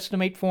scientists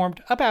estimate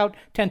formed about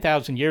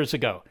 10,000 years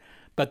ago.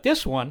 But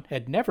this one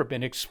had never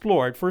been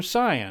explored for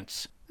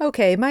science.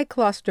 Okay, my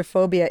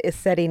claustrophobia is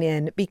setting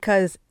in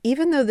because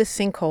even though the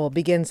sinkhole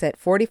begins at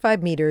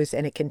 45 meters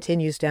and it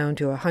continues down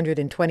to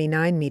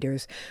 129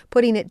 meters,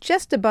 putting it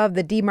just above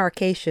the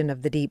demarcation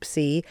of the deep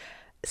sea,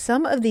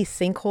 some of these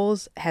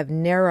sinkholes have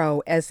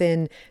narrow, as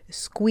in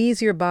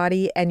squeeze your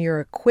body and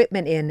your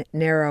equipment in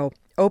narrow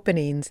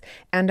openings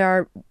and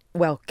are,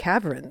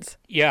 caverns.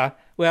 Yeah,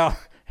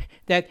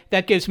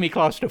 that gives me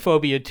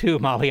claustrophobia too,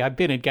 Molly. I've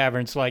been in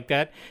caverns like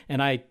that,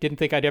 and I didn't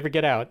think I'd ever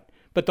get out.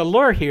 But the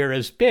lure here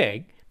is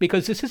big,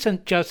 because this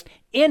isn't just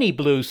any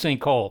blue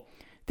sinkhole.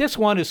 This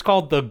one is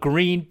called the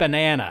Green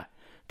Banana.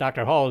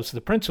 Dr. Hall is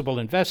the principal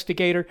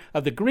investigator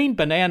of the Green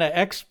Banana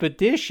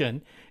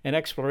Expedition, an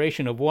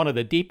exploration of one of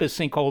the deepest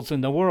sinkholes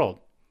in the world.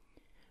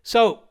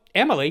 So,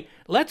 Emily,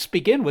 let's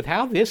begin with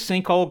how this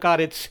sinkhole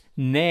got its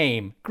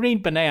name,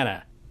 Green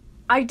Banana.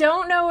 I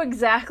don't know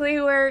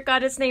exactly where it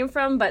got its name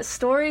from, but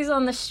stories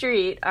on the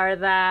street are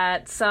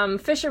that some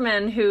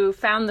fishermen who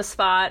found the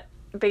spot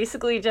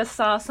basically just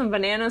saw some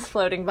bananas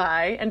floating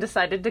by and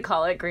decided to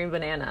call it Green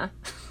Banana.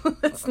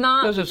 It's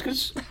not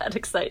that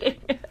exciting.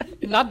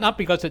 not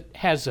because it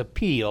has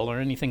appeal or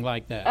anything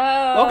like that.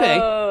 Oh.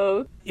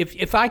 Okay.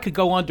 If I could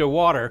go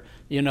underwater,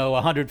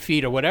 100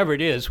 feet or whatever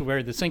it is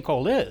where the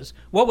sinkhole is,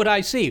 what would I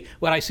see?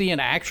 Would I see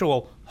an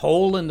actual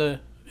hole in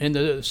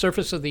the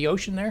surface of the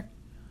ocean there?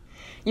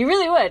 You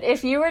really would.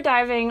 If you were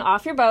diving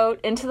off your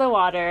boat into the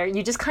water,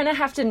 you just kind of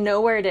have to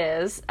know where it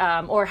is,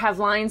 or have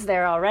lines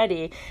there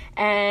already.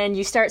 And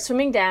you start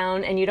swimming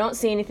down and you don't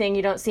see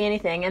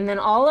anything, And then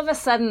all of a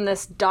sudden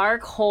this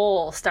dark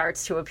hole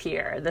starts to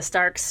appear, this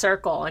dark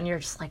circle. And you're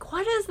just like,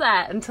 what is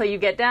that? Until you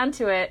get down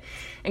to it.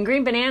 And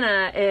Green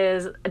Banana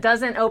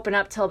doesn't open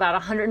up till about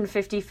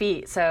 150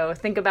 feet. So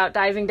think about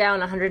diving down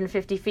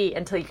 150 feet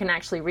until you can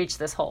actually reach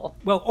this hole.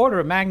 Well, order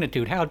of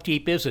magnitude, how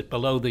deep is it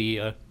below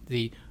the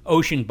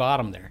ocean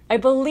bottom there? I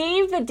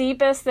believe the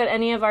deepest that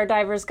any of our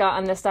divers got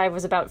on this dive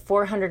was about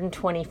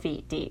 420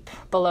 feet deep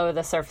below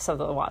the surface of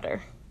the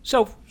water.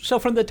 So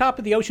from the top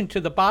of the ocean to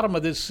the bottom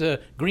of this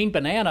Green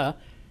Banana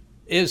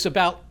is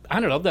about,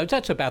 I don't know,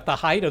 that's about the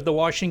height of the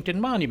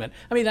Washington Monument.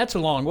 I mean, that's a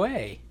long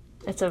way.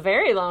 It's a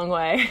very long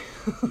way.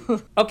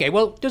 Okay,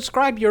 well,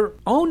 describe your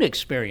own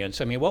experience.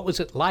 I mean, what was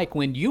it like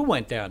when you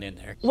went down in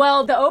there?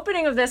 Well, the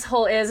opening of this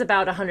hole is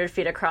about 100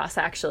 feet across,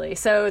 actually.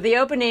 So the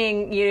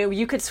opening,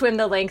 you could swim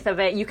the length of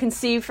it. You can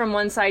see from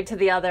one side to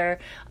the other.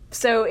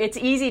 So it's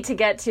easy to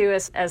get to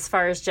as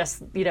far as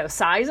just,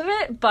 size of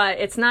it, but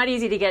it's not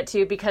easy to get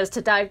to because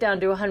to dive down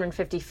to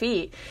 150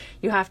 feet,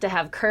 you have to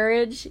have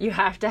courage, you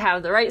have to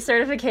have the right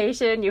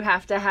certification, you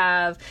have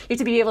to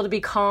be able to be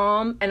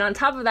calm. And on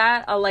top of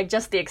that, like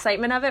just the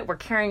excitement of it, we're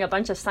carrying a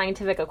bunch of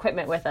scientific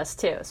equipment with us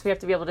too. So we have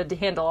to be able to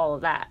handle all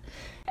of that.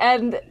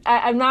 And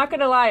I'm not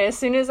going to lie, as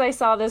soon as I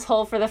saw this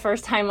hole for the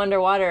first time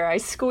underwater, I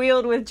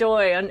squealed with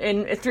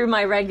joy through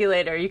my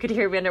regulator. You could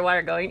hear me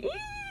underwater going, ee!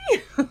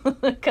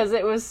 Because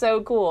it was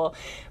so cool.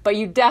 But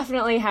you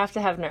definitely have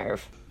to have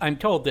nerve. I'm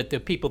told that the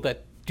people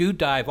that do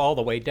dive all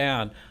the way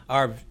down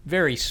are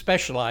very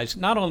specialized,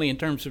 not only in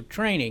terms of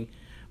training,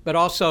 but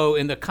also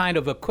in the kind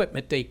of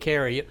equipment they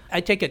carry.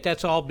 I take it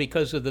that's all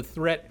because of the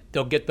threat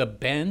they'll get the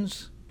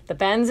bends? The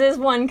bends is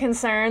one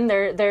concern.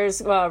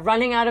 There's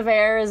running out of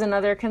air is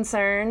another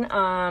concern.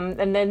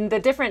 And then the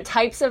different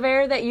types of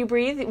air that you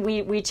breathe,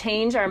 we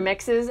change our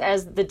mixes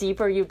as the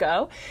deeper you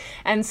go.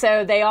 And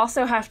so they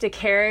also have to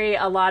carry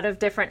a lot of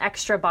different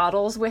extra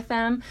bottles with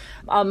them.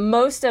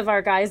 Most of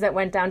our guys that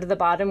went down to the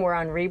bottom were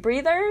on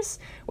rebreathers,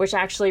 which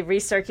actually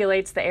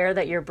recirculates the air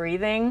that you're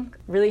breathing.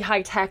 Really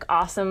high-tech,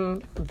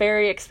 awesome,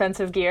 very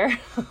expensive gear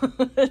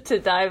to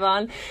dive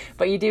on.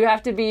 But you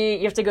have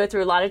to go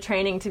through a lot of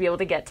training to be able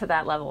to get to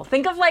that level.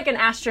 Think of like an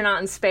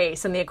astronaut in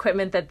space and the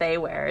equipment that they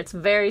wear. It's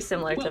very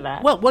similar to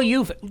that. Well,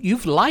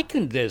 you've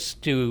likened this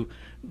to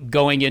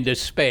going into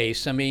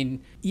space. I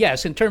mean,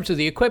 yes, in terms of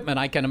the equipment,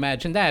 I can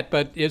imagine that.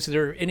 But is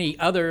there any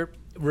other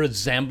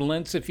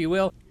resemblance, if you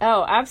will?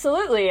 Oh,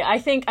 absolutely.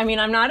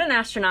 I'm not an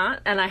astronaut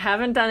and I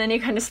haven't done any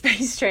kind of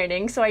space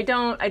training, so I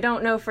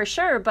don't know for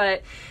sure,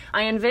 but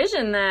I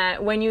envision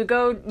that when you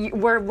go,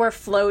 we're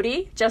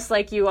floaty, just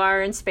like you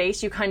are in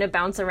space. You kind of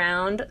bounce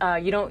around.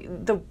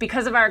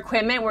 Because of our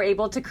equipment, we're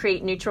able to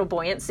create neutral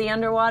buoyancy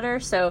underwater,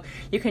 so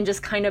you can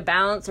just kind of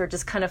bounce or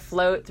just kind of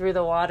float through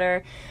the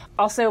water.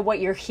 Also, what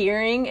you're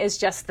hearing is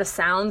just the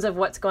sounds of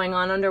what's going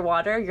on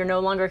underwater. You're no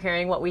longer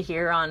hearing what we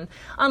hear on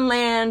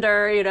land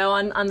or,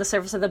 on the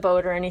surface of the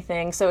boat or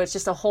anything. So it's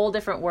just a whole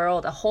different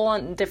world, a whole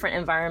different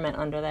environment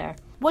under there.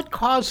 What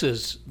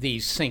causes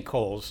these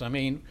sinkholes? I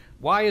mean,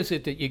 why is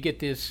it that you get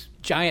this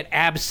giant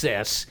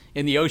abscess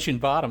in the ocean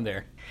bottom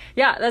there?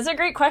 Yeah, that's a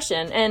great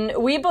question. And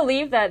we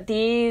believe that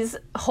these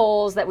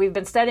holes that we've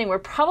been studying were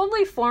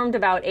probably formed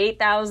about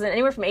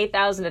anywhere from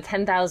 8,000 to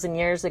 10,000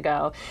 years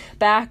ago,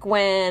 back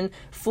when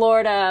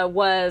Florida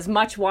was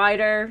much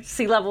wider,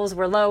 sea levels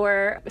were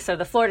lower, so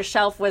the Florida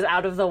shelf was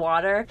out of the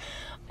water.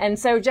 And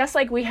so just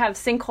like we have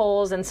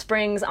sinkholes and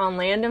springs on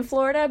land in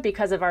Florida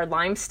because of our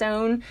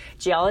limestone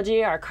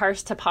geology, our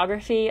karst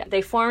topography,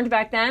 they formed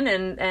back then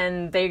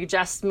and they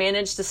just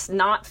managed to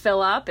not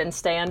fill up and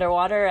stay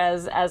underwater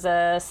as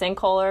a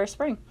sinkhole or a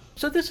spring.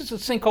 So this is a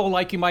sinkhole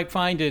like you might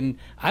find in,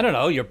 I don't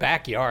know, your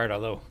backyard,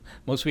 although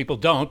most people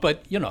don't,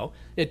 but,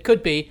 it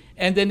could be.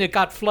 And then it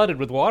got flooded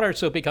with water,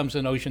 so it becomes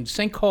an ocean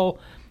sinkhole.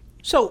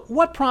 So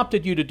what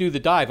prompted you to do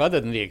the dive,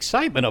 other than the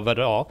excitement of it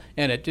all,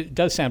 and it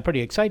does sound pretty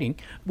exciting?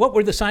 What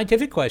were the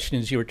scientific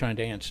questions you were trying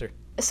to answer?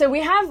 So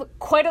we have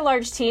quite a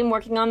large team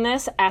working on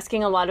this,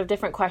 asking a lot of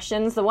different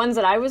questions. The ones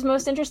that I was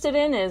most interested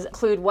in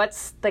include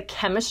what's the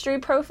chemistry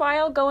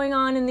profile going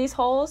on in these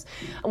holes.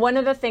 One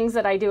of the things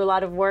that I do a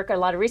lot of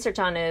research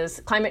on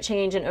is climate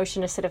change and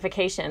ocean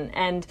acidification.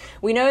 And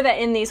we know that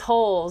in these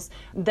holes,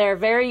 they're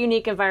very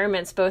unique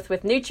environments, both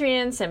with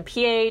nutrients and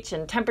pH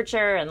and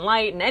temperature and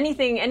light and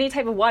any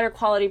type of water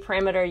quality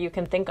parameter you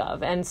can think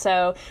of. And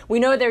so we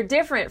know they're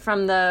different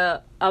from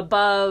the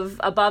above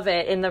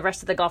it in the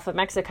rest of the Gulf of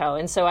Mexico.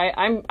 And so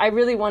I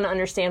really want to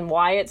understand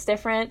why it's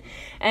different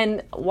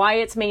and why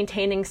it's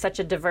maintaining such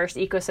a diverse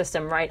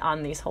ecosystem right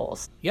on these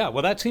holes. Yeah,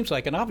 well, that seems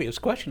like an obvious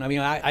question. I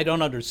mean, I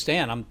don't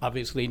understand. I'm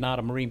obviously not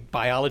a marine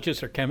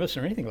biologist or chemist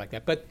or anything like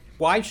that. But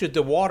why should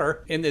the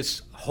water in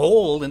this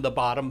hole in the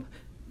bottom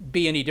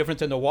be any different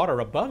than the water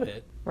above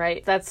it.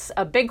 Right. That's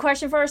a big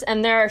question for us.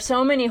 And there are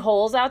so many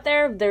holes out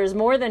there. There's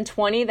more than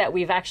 20 that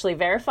we've actually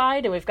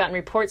verified, and we've gotten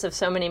reports of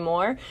so many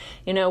more.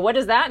 What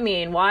does that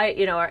mean? Why,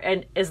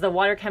 and is the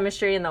water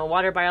chemistry and the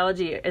water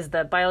biology, is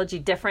the biology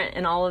different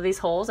in all of these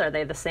holes? Are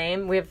they the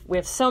same? We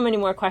have so many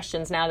more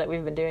questions now that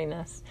we've been doing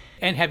this.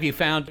 And have you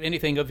found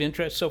anything of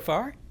interest so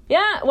far?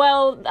 Yeah,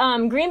 well,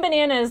 Green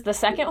Banana is the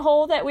second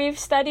hole that we've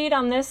studied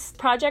on this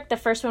project. The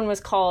first one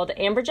was called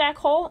Amberjack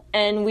Hole,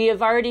 and we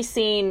have already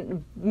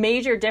seen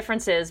major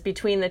differences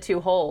between the two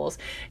holes.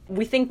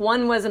 We think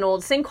one was an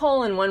old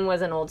sinkhole and one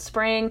was an old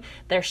spring.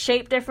 They're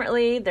shaped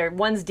differently.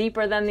 One's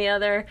deeper than the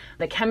other.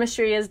 The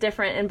chemistry is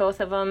different in both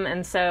of them,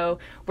 and so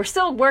we're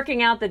still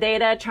working out the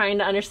data, trying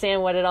to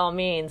understand what it all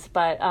means.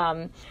 But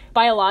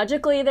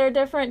biologically, they're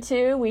different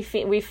too.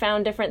 We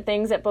found different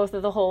things at both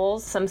of the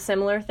holes, some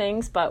similar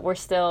things, but we're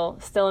still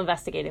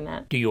investigating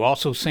that. Do you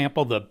also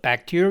sample the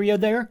bacteria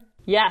there?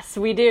 Yes,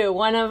 we do.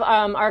 One of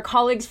our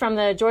colleagues from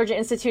the Georgia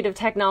Institute of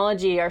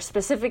Technology are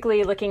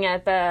specifically looking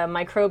at the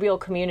microbial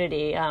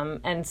community.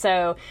 And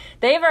so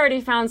they've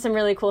already found some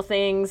really cool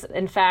things.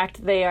 In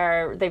fact,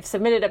 they've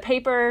submitted a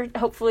paper,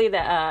 hopefully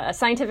a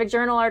scientific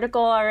journal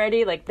article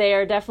already. They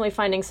are definitely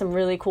finding some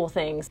really cool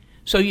things.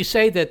 So you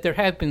say that there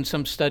have been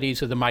some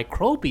studies of the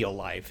microbial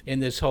life in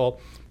this hole.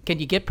 Can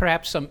you get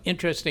perhaps some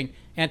interesting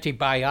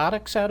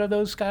antibiotics out of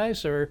those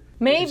guys? Or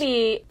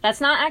maybe.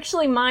 That's not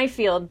actually my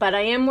field, but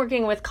I am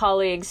working with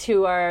colleagues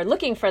who are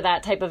looking for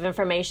that type of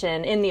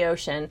information in the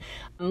ocean.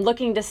 I'm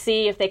looking to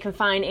see if they can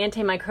find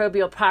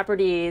antimicrobial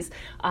properties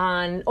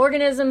on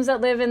organisms that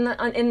live in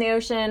the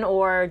ocean,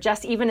 or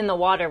just even in the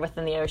water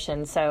within the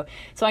ocean. So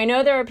I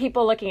know there are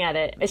people looking at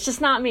it. It's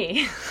just not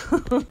me.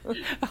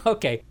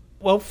 Okay.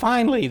 Well,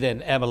 finally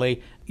then,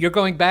 Emily, you're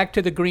going back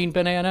to the Green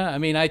Banana? I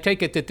mean, I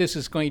take it that this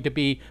is going to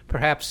be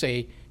perhaps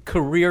a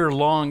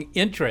career-long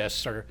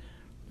interest or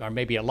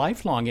maybe a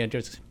lifelong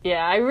interest.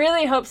 Yeah, I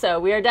really hope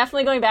so. We are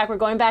definitely going back. We're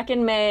going back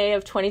in May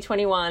of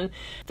 2021.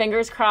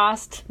 Fingers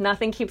crossed,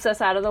 nothing keeps us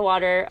out of the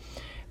water.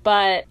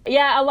 But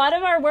yeah, a lot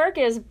of our work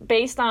is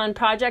based on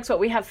projects, what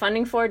we have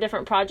funding for,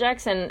 different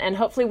projects, and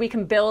hopefully we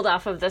can build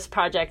off of this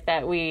project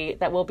that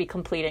we'll be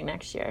completing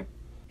next year.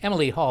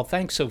 Emily Hall,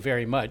 thanks so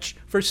very much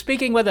for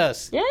speaking with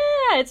us. Yeah,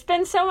 it's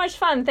been so much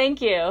fun.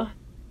 Thank you.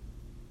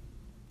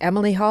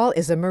 Emily Hall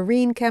is a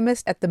marine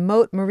chemist at the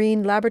Mote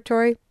Marine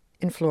Laboratory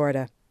in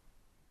Florida.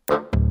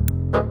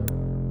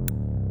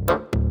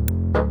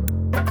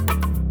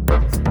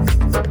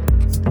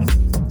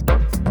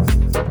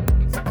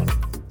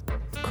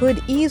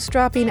 Could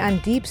eavesdropping on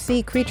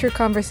deep-sea creature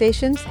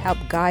conversations help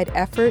guide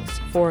efforts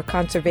for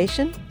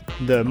conservation?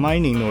 The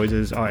mining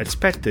noises are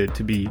expected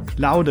to be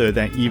louder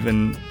than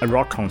even a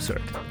rock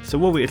concert. So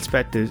what we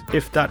expect is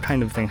if that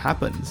kind of thing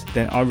happens,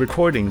 then our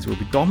recordings will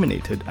be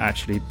dominated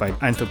actually by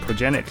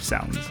anthropogenic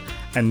sounds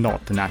and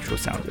not the natural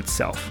sound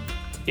itself.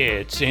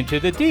 It's Into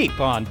the Deep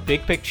on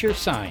Big Picture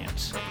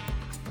Science.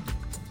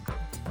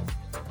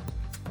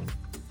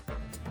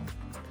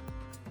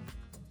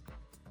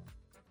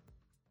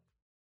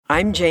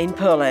 I'm Jane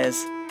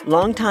Perlez,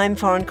 longtime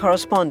foreign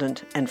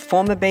correspondent and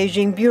former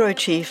Beijing bureau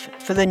chief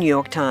for the New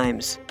York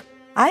Times.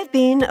 I've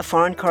been a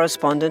foreign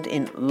correspondent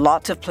in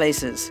lots of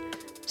places: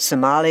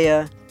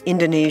 Somalia,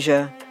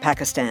 Indonesia,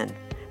 Pakistan,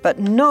 but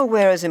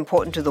nowhere as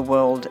important to the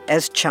world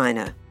as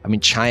China. I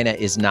mean, China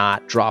is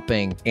not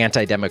dropping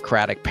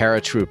anti-democratic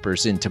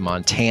paratroopers into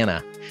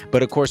Montana.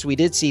 But of course, we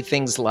did see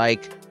things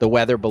like the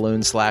weather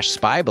balloon /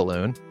 spy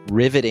balloon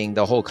riveting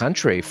the whole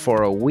country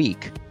for a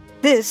week.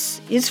 This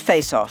is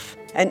Face Off,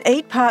 an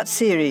 8-part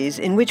series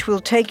in which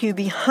we'll take you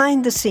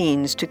behind the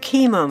scenes to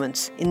key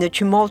moments in the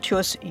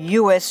tumultuous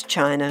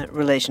U.S.-China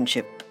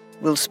relationship.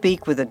 We'll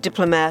speak with a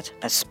diplomat,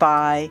 a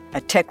spy,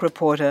 a tech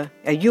reporter,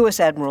 a U.S.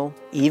 admiral,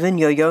 even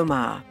Yo-Yo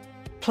Ma.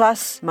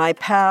 Plus, my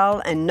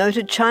pal and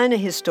noted China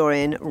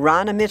historian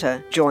Rana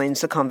Mitter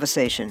joins the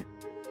conversation.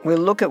 We'll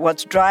look at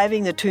what's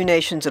driving the two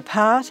nations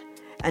apart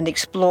and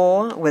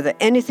explore whether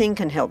anything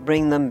can help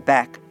bring them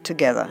back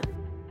together.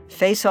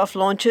 Face Off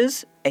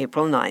launches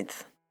April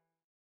 9th.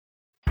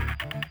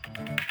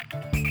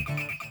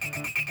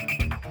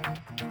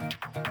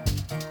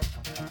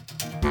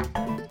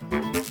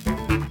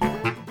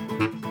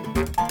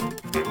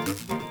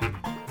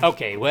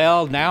 Okay,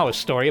 well, now a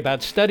story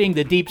about studying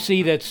the deep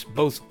sea that's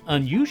both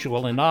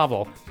unusual and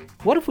novel.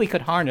 What if we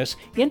could harness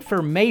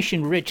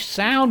information-rich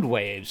sound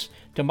waves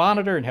to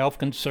monitor and help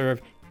conserve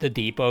the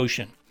deep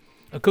ocean?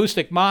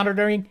 Acoustic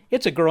monitoring,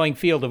 it's a growing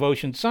field of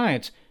ocean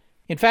science.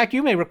 In fact,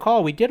 you may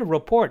recall we did a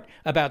report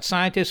about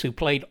scientists who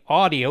played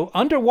audio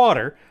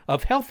underwater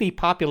of healthy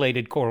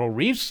populated coral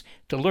reefs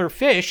to lure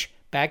fish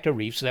back to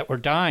reefs that were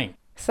dying.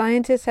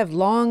 Scientists have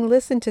long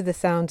listened to the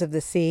sounds of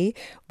the sea,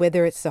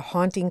 whether it's the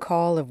haunting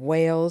call of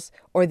whales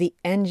or the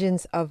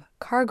engines of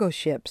cargo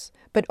ships.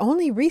 But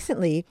only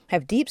recently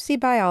have deep-sea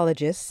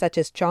biologists such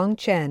as Chong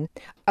Chen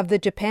of the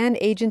Japan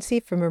Agency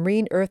for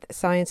Marine Earth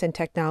Science and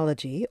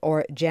Technology,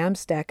 or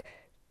JAMSTEC,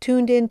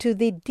 tuned into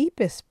the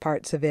deepest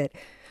parts of it.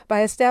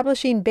 By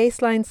establishing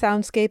baseline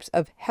soundscapes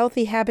of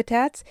healthy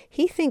habitats,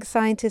 he thinks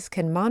scientists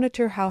can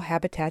monitor how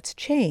habitats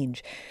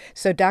change.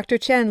 So Dr.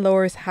 Chen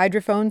lowers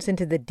hydrophones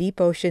into the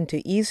deep ocean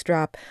to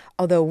eavesdrop,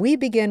 although we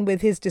begin with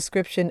his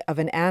description of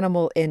an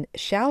animal in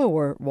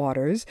shallower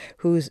waters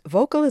whose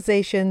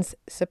vocalizations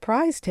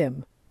surprised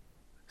him.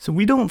 So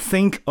we don't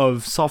think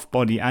of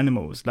soft-bodied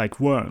animals like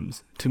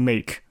worms to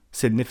make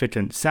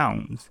significant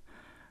sounds.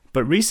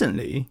 But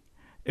recently,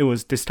 it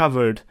was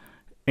discovered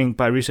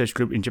by a research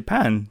group in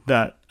Japan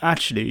that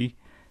actually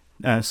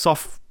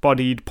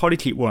soft-bodied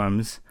polychaete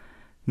worms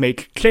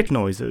make click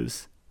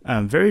noises,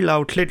 very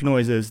loud click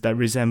noises that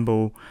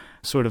resemble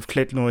sort of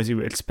click noise you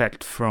would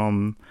expect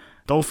from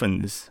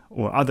dolphins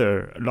or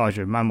other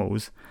larger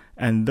mammals.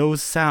 And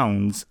those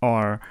sounds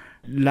are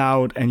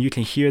loud and you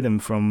can hear them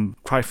from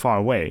quite far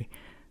away.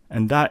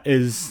 And that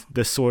is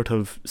the sort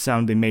of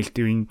sound they make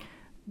during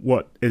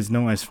what is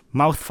known as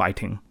mouth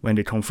fighting when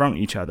they confront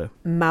each other.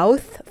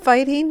 Mouth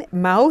fighting?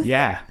 Mouth?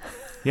 Yeah.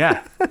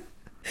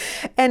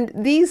 And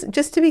these,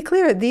 just to be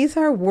clear, these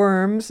are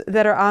worms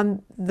that are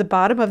on the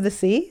bottom of the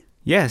sea?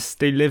 Yes,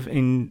 they live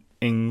in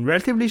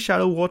relatively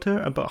shallow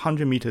water, about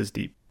 100 meters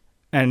deep.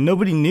 And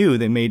nobody knew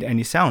they made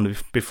any sound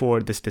before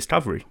this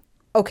discovery.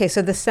 Okay,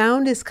 so the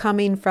sound is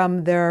coming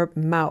from their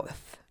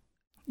mouth.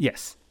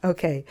 Yes.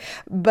 Okay,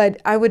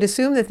 but I would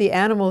assume that the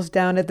animals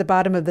down at the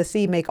bottom of the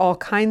sea make all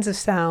kinds of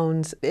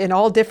sounds in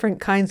all different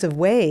kinds of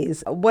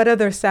ways. What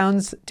other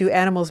sounds do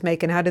animals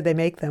make and how do they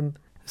make them?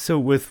 So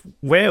with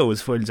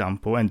whales, for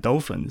example, and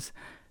dolphins,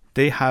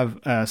 they have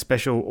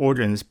special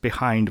organs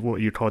behind what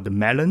you call the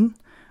melon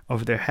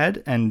of their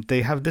head, and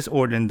they have this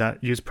organ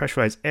that use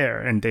pressurized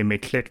air, and they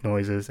make click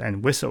noises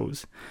and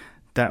whistles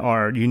that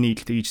are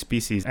unique to each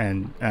species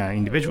and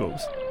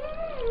individuals.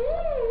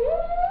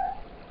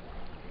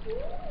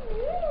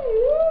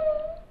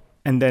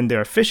 And then there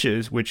are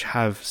fishes which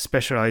have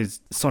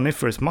specialized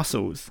soniferous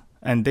muscles,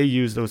 and they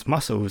use those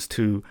muscles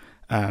to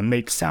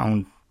make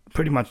sound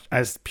pretty much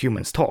as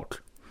humans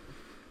talk.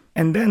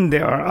 And then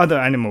there are other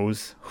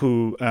animals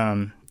who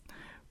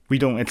we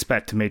don't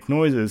expect to make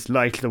noises,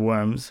 like the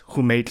worms,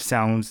 who make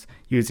sounds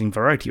using a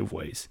variety of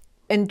ways.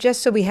 And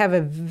just so we have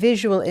a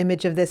visual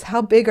image of this,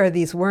 how big are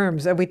these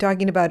worms? Are we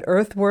talking about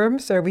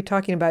earthworms, or are we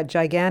talking about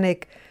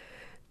gigantic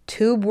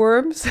tube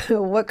worms?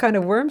 What kind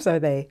of worms are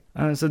they?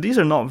 So these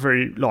are not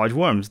very large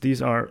worms.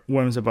 These are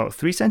worms about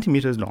 3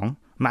 centimeters long,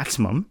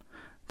 maximum,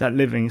 that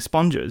live in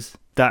sponges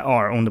that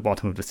are on the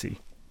bottom of the sea.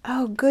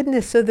 Oh,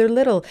 goodness. So they're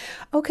little.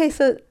 Okay,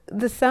 so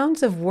the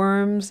sounds of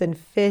worms and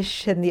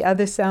fish and the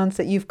other sounds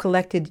that you've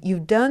collected,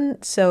 you've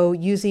done so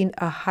using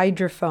a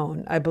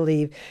hydrophone, I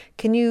believe.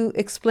 Can you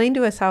explain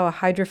to us how a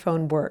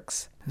hydrophone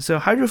works? So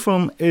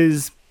hydrophone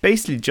is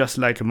basically just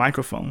like a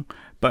microphone,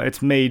 but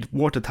it's made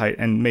watertight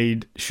and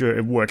made sure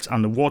it works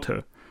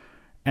underwater.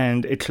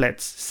 And it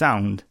collects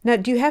sound. Now,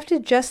 do you have to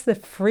adjust the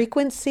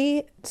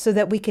frequency so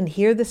that we can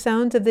hear the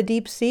sounds of the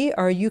deep sea?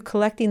 Or are you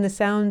collecting the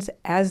sounds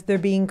as they're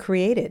being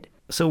created?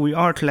 So we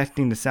are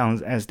collecting the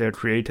sounds as they're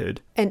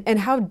created. And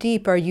how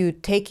deep are you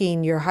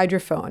taking your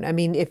hydrophone? I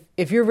mean,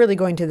 if you're really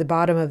going to the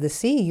bottom of the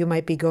sea, you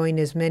might be going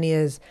as many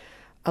as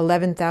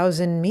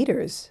 11,000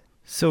 meters.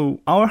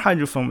 So our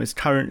hydrophone is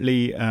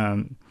currently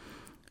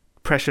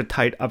pressure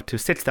tight up to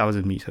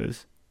 6,000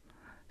 meters.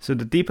 So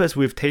the deepest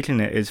we've taken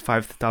it is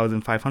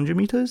 5,500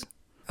 meters.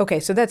 Okay,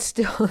 so that's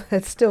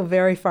still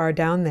very far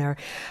down there.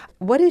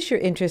 What is your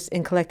interest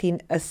in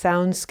collecting a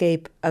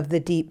soundscape of the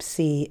deep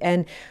sea?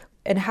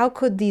 And how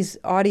could these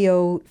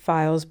audio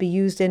files be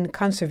used in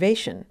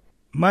conservation?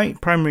 My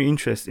primary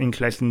interest in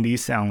collecting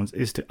these sounds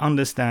is to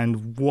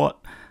understand what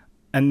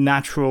a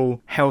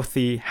natural,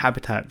 healthy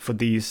habitat for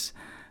these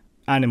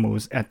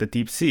animals at the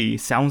deep sea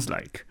sounds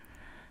like.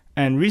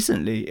 And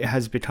recently, it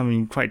has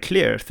become quite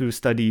clear through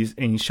studies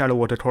in shallow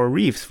water coral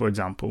reefs, for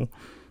example,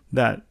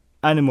 that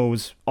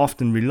animals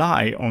often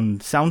rely on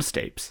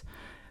soundscapes.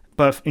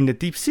 But in the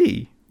deep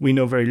sea, we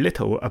know very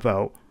little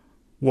about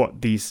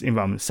what these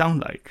environments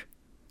sound like.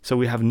 So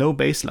we have no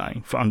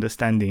baseline for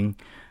understanding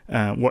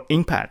what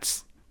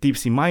impacts deep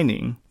sea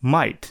mining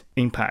might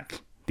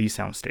impact these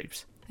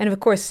soundscapes. And of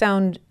course,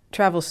 sound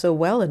travels so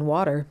well in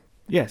water.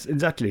 Yes,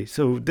 exactly.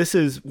 So this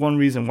is one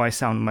reason why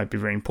sound might be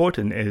very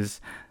important,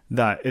 is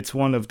that it's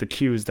one of the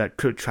cues that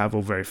could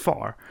travel very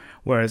far,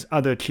 whereas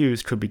other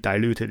cues could be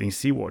diluted in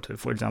seawater,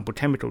 for example,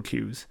 chemical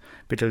cues,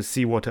 because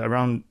seawater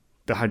around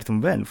the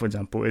hydrophone vent, for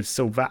example, is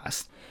so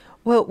vast.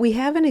 Well, we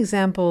have an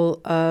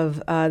example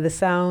of the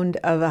sound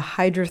of a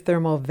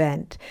hydrothermal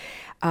vent.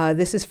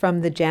 This is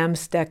from the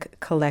Jamstack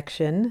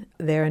collection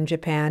there in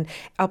Japan.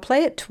 I'll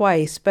play it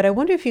twice, but I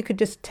wonder if you could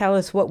just tell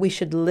us what we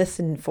should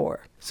listen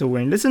for. So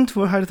when you listen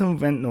to a hydrothermal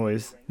vent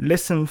noise,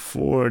 listen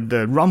for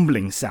the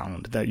rumbling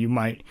sound that you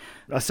might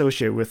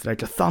associate with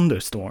like a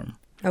thunderstorm.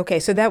 Okay,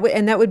 so that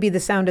would be the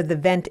sound of the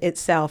vent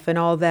itself and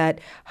all that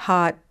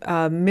hot,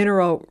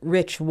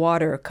 mineral-rich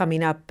water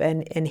coming up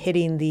and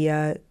hitting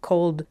the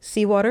cold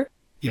seawater?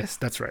 Yes,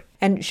 that's right.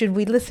 And should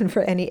we listen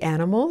for any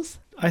animals?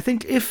 I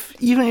think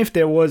even if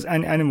there was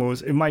any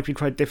animals, it might be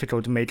quite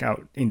difficult to make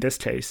out in this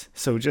case.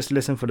 So just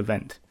listen for the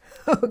vent.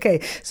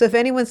 Okay, so if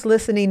anyone's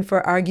listening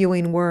for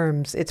arguing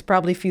worms, it's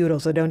probably futile,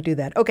 so don't do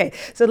that. Okay,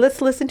 so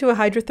let's listen to a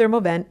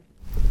hydrothermal vent.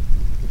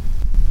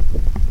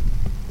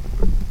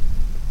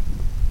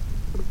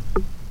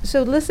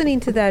 So listening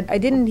to that, I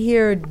didn't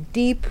hear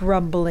deep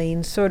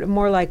rumbling, sort of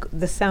more like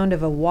the sound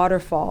of a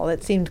waterfall.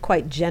 It seemed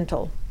quite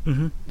gentle.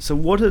 Mm-hmm. So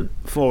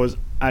waterfalls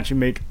actually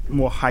make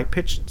more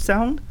high-pitched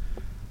sound,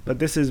 but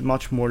this is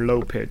much more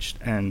low-pitched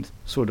and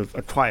sort of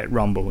a quiet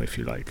rumble, if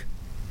you like.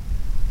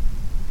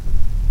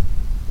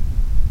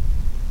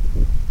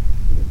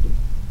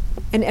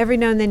 And every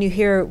now and then you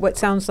hear what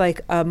sounds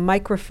like a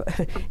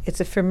microphone. It's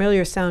a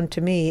familiar sound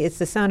to me. It's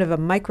the sound of a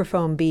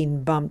microphone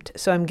being bumped.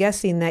 So I'm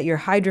guessing that your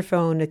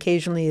hydrophone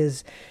occasionally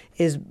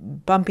is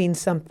bumping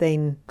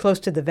something close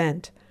to the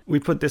vent. We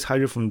put this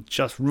hydrophone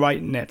just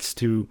right next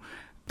to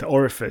the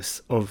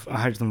orifice of a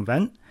hydrothermal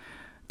vent.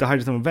 The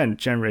hydrothermal vent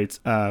generates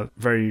a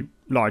very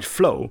large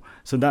flow,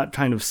 so that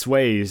kind of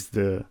sways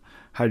the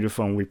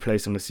hydrophone we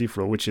place on the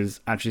seafloor, which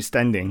is actually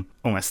standing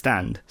on a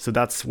stand. So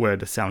that's where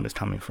the sound is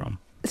coming from.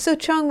 So,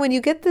 Chung, when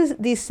you get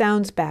these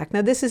sounds back,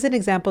 now this is an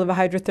example of a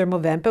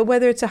hydrothermal vent, but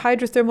whether it's a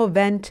hydrothermal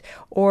vent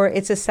or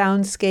it's a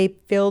soundscape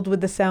filled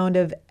with the sound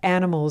of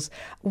animals,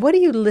 what do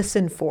you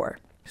listen for?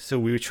 So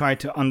we try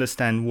to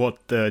understand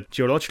what the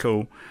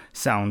geological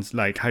sounds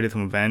like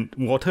hydrothermal vent,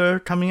 water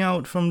coming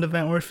out from the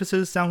vent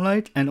orifices sound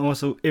like, and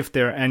also if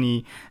there are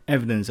any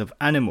evidence of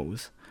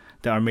animals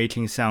that are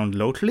making sound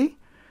locally.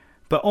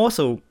 But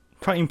also,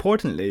 quite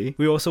importantly,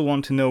 we also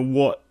want to know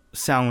what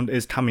sound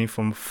is coming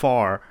from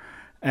far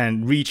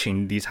and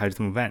reaching these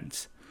hydrothermal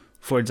vents.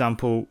 For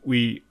example,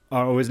 we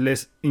are always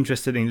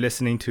interested in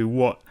listening to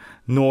what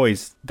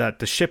noise that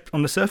the ship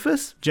on the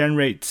surface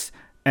generates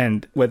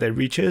and whether it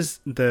reaches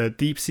the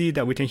deep sea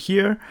that we can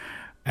hear.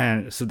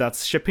 And so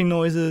that's shipping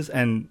noises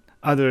and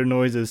other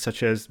noises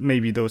such as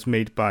maybe those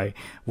made by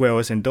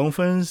whales and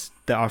dolphins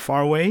that are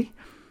far away.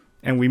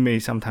 And we may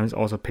sometimes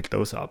also pick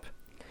those up.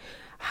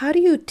 How do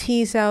you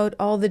tease out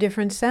all the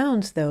different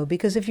sounds, though?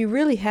 Because if you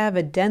really have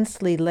a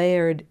densely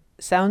layered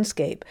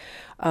soundscape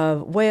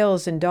of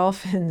whales and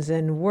dolphins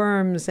and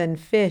worms and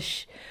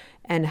fish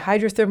and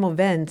hydrothermal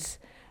vents,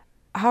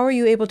 how are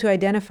you able to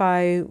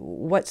identify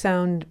what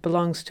sound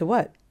belongs to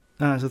what?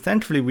 So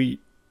thankfully we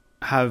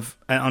have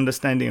an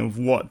understanding of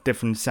what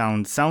different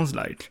sounds sounds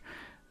like,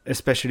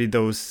 especially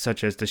those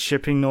such as the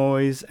shipping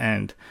noise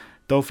and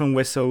dolphin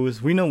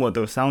whistles. We know what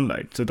those sound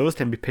like, so those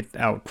can be picked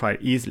out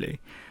quite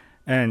easily.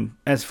 And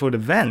as for the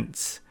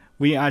vents,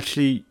 we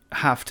actually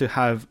have to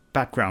have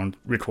background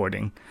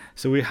recording.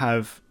 So we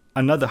have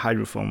another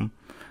hydrophone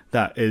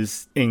that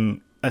is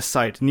in a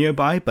site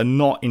nearby, but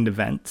not in the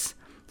vents.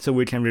 So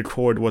we can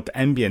record what the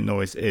ambient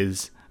noise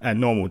is at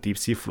normal deep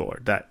sea floor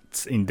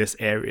that's in this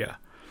area.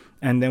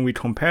 And then we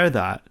compare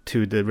that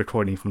to the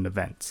recording from the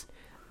vents.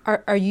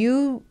 Are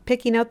you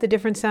picking out the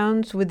different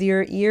sounds with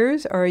your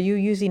ears, or are you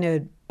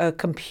using a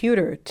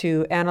computer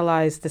to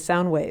analyze the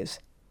sound waves?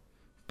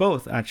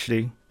 Both,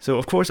 actually. So,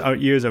 of course, our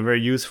ears are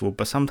very useful,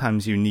 but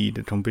sometimes you need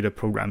the computer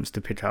programs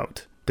to pick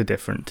out the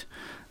different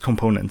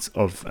components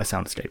of a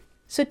soundscape.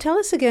 So tell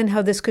us again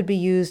how this could be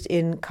used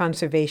in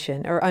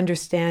conservation or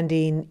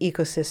understanding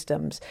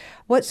ecosystems.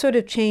 What sort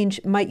of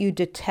change might you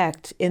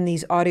detect in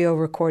these audio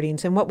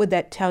recordings, and what would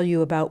that tell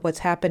you about what's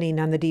happening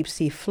on the deep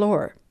sea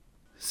floor?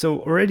 So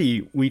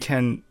already we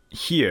can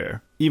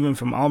hear, even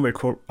from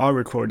our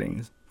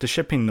recordings, the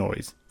shipping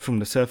noise from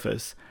the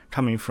surface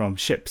coming from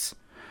ships.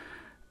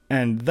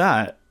 And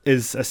that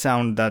is a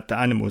sound that the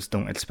animals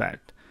don't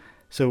expect.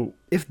 So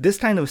if this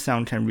kind of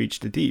sound can reach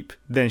the deep,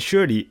 then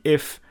surely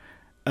if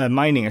a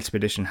mining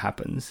expedition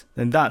happens,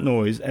 then that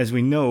noise, as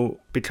we know,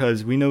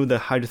 because we know the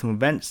hydrothermal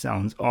vent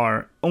sounds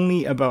are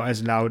only about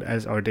as loud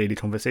as our daily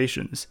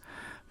conversations.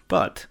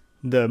 But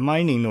the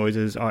mining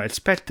noises are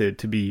expected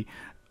to be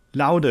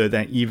louder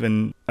than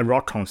even a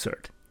rock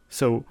concert.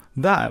 So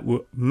that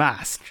will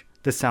mask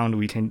the sound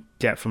we can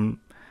get from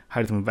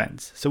hydrothermal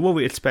vents. So what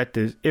we expect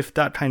is if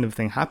that kind of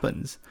thing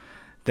happens,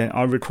 then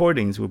our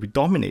recordings will be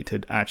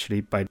dominated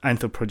actually by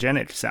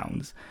anthropogenic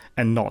sounds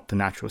and not the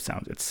natural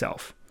sound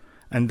itself.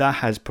 And that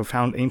has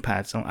profound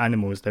impacts on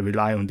animals that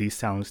rely on these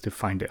sounds to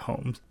find their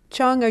homes.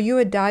 Chong, are you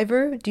a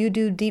diver? Do you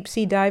do deep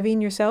sea diving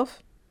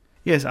yourself?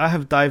 Yes, I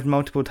have dived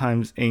multiple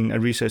times in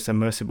a research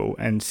submersible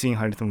and seen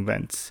hydrothermal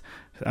vents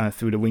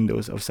through the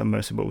windows of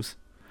submersibles.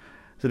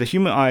 So the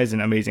human eye is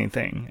an amazing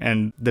thing,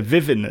 and the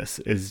vividness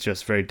is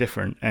just very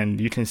different.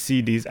 And you can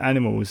see these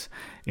animals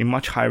in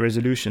much higher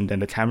resolution than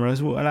the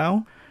cameras will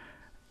allow.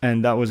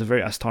 And that was a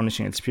very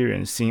astonishing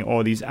experience, seeing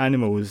all these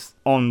animals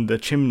on the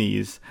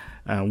chimneys,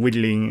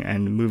 wiggling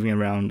and moving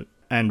around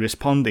and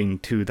responding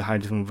to the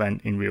hydrothermal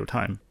vent in real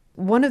time.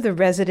 One of the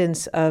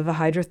residents of a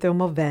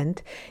hydrothermal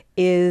vent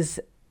is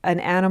an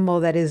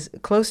animal that is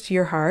close to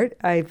your heart,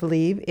 I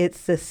believe.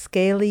 It's the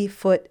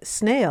scaly-foot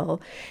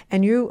snail,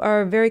 and you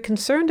are very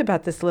concerned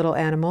about this little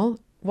animal.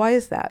 Why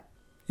is that?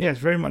 Yes,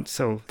 very much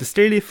so. The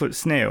scaly-foot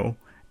snail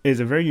is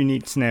a very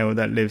unique snail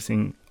that lives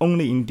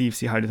only in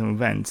deep-sea hydrothermal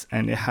vents,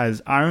 and it has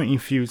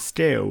iron-infused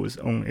scales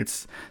on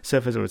its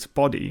surface of its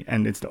body,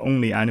 and it's the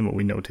only animal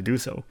we know to do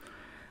so.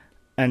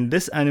 And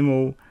this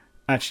animal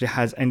actually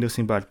has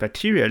endosymbiotic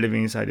bacteria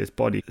living inside its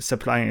body,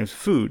 supplying it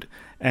food,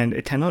 and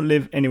it cannot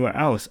live anywhere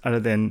else other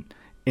than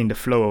in the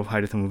flow of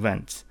hydrothermal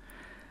vents.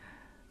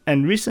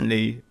 And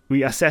recently,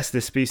 we assessed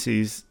this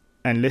species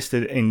and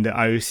listed in the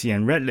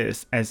IUCN Red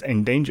List as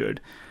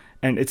endangered.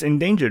 And it's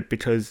endangered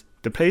because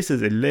the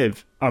places it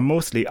lives are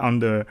mostly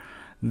under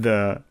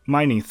the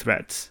mining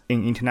threats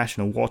in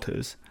international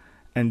waters.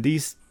 And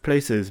these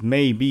places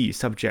may be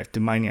subject to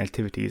mining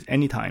activities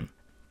anytime.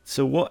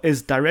 So what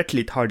is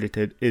directly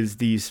targeted is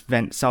these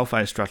vent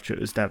sulfide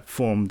structures that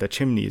form the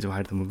chimneys of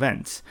hydrothermal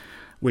vents,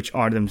 which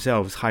are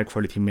themselves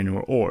high-quality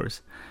mineral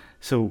ores.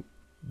 So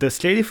the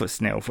scalyfoot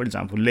snail, for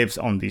example, lives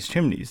on these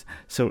chimneys.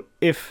 So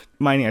if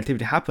mining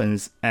activity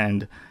happens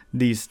and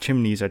these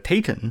chimneys are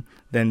taken,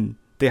 then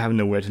they have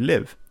nowhere to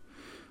live.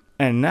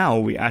 And now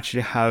we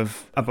actually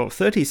have about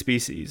 30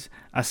 species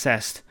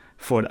assessed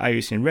for the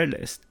IUCN Red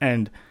List.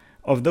 And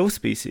of those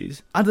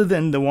species, other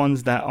than the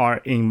ones that are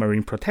in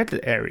marine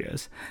protected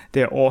areas,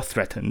 they're all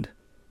threatened.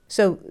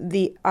 So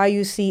the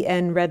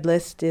IUCN Red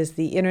List is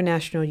the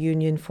International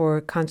Union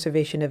for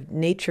Conservation of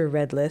Nature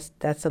Red List.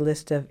 That's a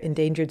list of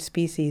endangered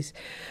species.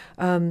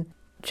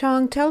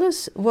 Chong, tell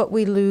us what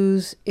we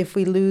lose if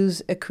we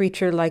lose a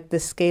creature like the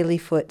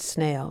scalyfoot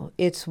snail.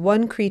 It's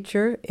one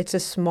creature. It's a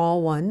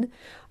small one.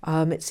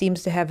 It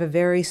seems to have a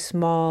very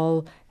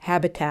small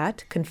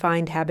habitat,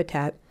 confined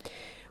habitat.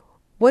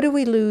 What do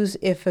we lose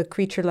if a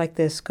creature like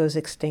this goes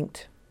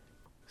extinct?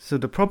 So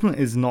the problem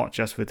is not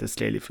just with the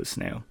scalyfoot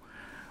snail.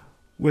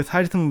 With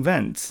hydrothermal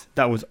vents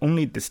that was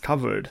only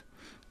discovered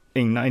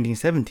in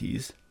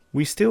 1970s,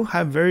 we still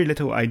have very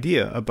little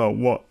idea about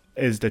what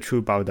is the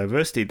true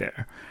biodiversity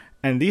there.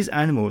 And these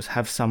animals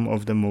have some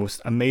of the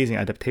most amazing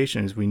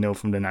adaptations we know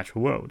from the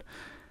natural world.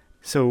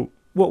 So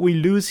what we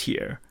lose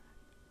here,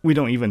 we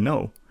don't even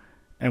know.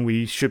 And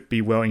we should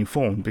be well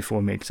informed before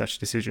we make such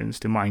decisions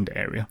to mine the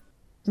area.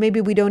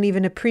 Maybe we don't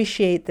even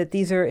appreciate that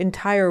these are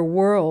entire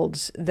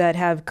worlds that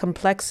have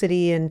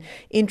complexity and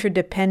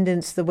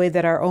interdependence the way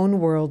that our own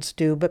worlds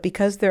do. But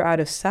because they're out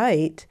of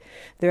sight,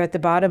 they're at the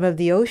bottom of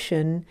the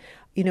ocean,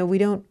 we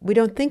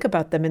don't think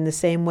about them in the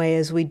same way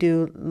as we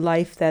do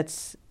life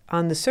that's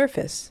on the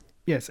surface.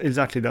 Yes,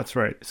 exactly, that's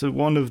right. So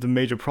one of the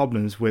major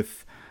problems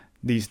with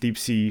these deep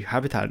sea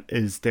habitat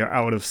is they're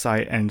out of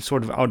sight and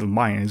sort of out of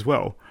mind as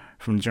well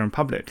from the general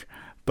public.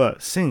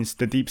 But since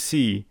the deep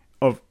sea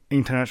of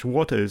international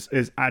waters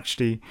is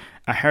actually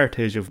a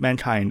heritage of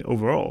mankind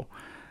overall,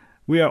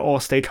 we are all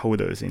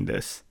stakeholders in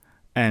this,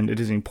 and it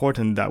is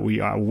important that we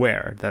are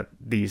aware that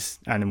these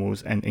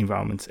animals and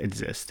environments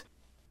exist.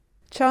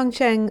 Chong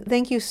Cheng,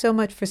 thank you so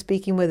much for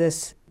speaking with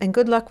us, and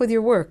good luck with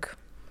your work.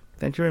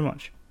 Thank you very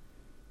much.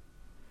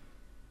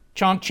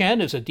 Chong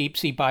Chen is a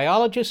deep-sea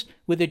biologist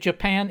with the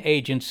Japan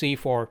Agency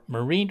for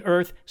Marine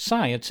Earth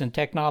Science and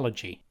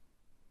Technology.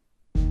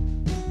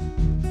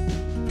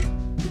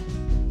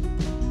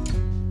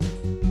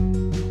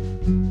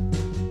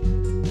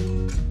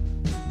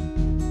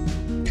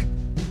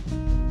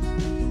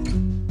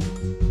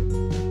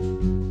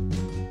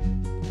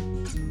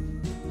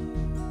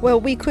 Well,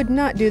 we could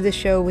not do the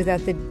show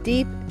without the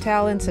deep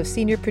talents of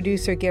senior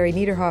producer Gary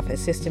Niederhoff,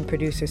 assistant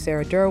producer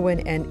Sarah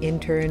Derwin, and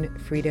intern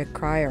Frida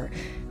Cryer.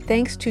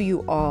 Thanks to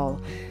you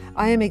all.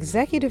 I am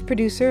executive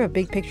producer of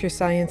Big Picture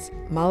Science,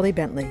 Molly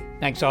Bentley.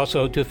 Thanks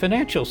also to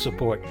financial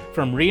support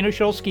from Rena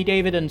Shulsky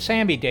David and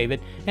Sammy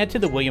David, and to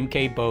the William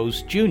K.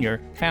 Bowes Jr.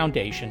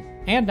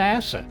 Foundation and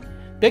NASA.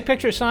 Big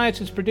Picture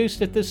Science is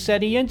produced at the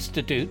SETI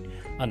Institute,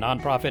 a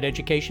nonprofit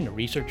education and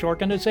research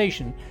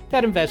organization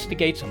that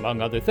investigates,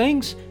 among other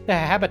things, the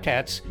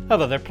habitats of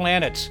other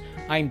planets.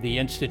 I'm the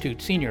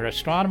Institute Senior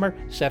Astronomer,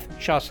 Seth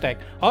Shostak.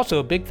 Also,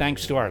 a big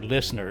thanks to our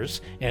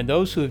listeners and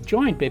those who have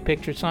joined Big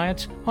Picture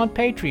Science on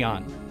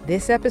Patreon.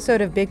 This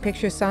episode of Big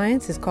Picture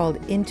Science is called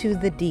Into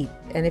the Deep.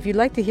 And if you'd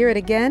like to hear it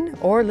again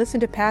or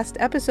listen to past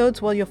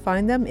episodes, well, you'll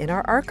find them in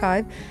our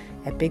archive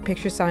at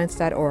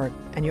bigpicturescience.org.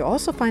 And you'll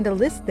also find a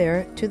list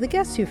there to the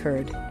guests you've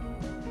heard.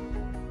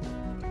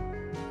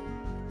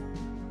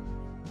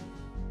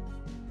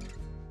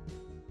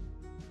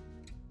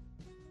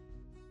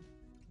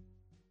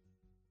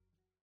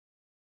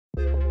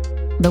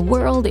 The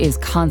world is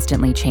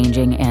constantly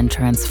changing and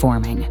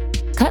transforming.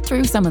 Cut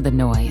through some of the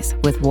noise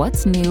with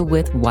What's New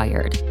with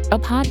Wired, a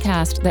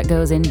podcast that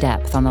goes in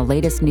depth on the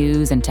latest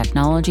news in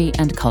technology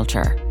and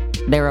culture.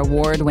 Their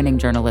award-winning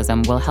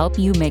journalism will help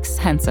you make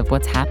sense of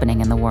what's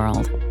happening in the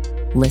world.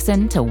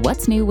 Listen to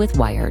What's New with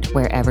Wired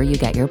wherever you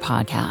get your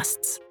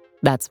podcasts.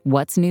 That's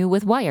What's New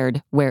with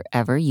Wired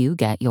wherever you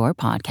get your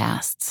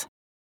podcasts.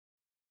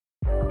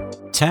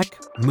 Tech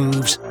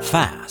moves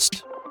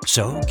fast.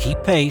 So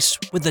keep pace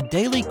with the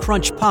Daily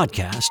Crunch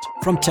podcast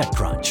from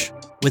TechCrunch.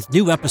 With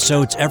new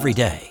episodes every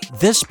day,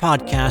 this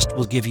podcast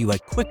will give you a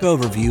quick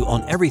overview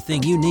on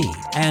everything you need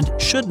and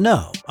should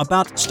know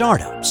about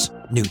startups,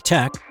 new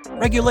tech,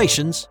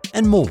 regulations,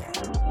 and more.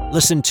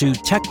 Listen to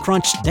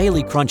TechCrunch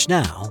Daily Crunch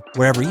now,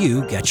 wherever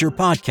you get your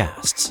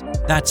podcasts.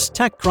 That's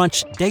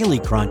TechCrunch Daily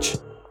Crunch,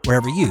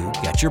 wherever you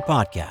get your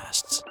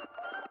podcasts.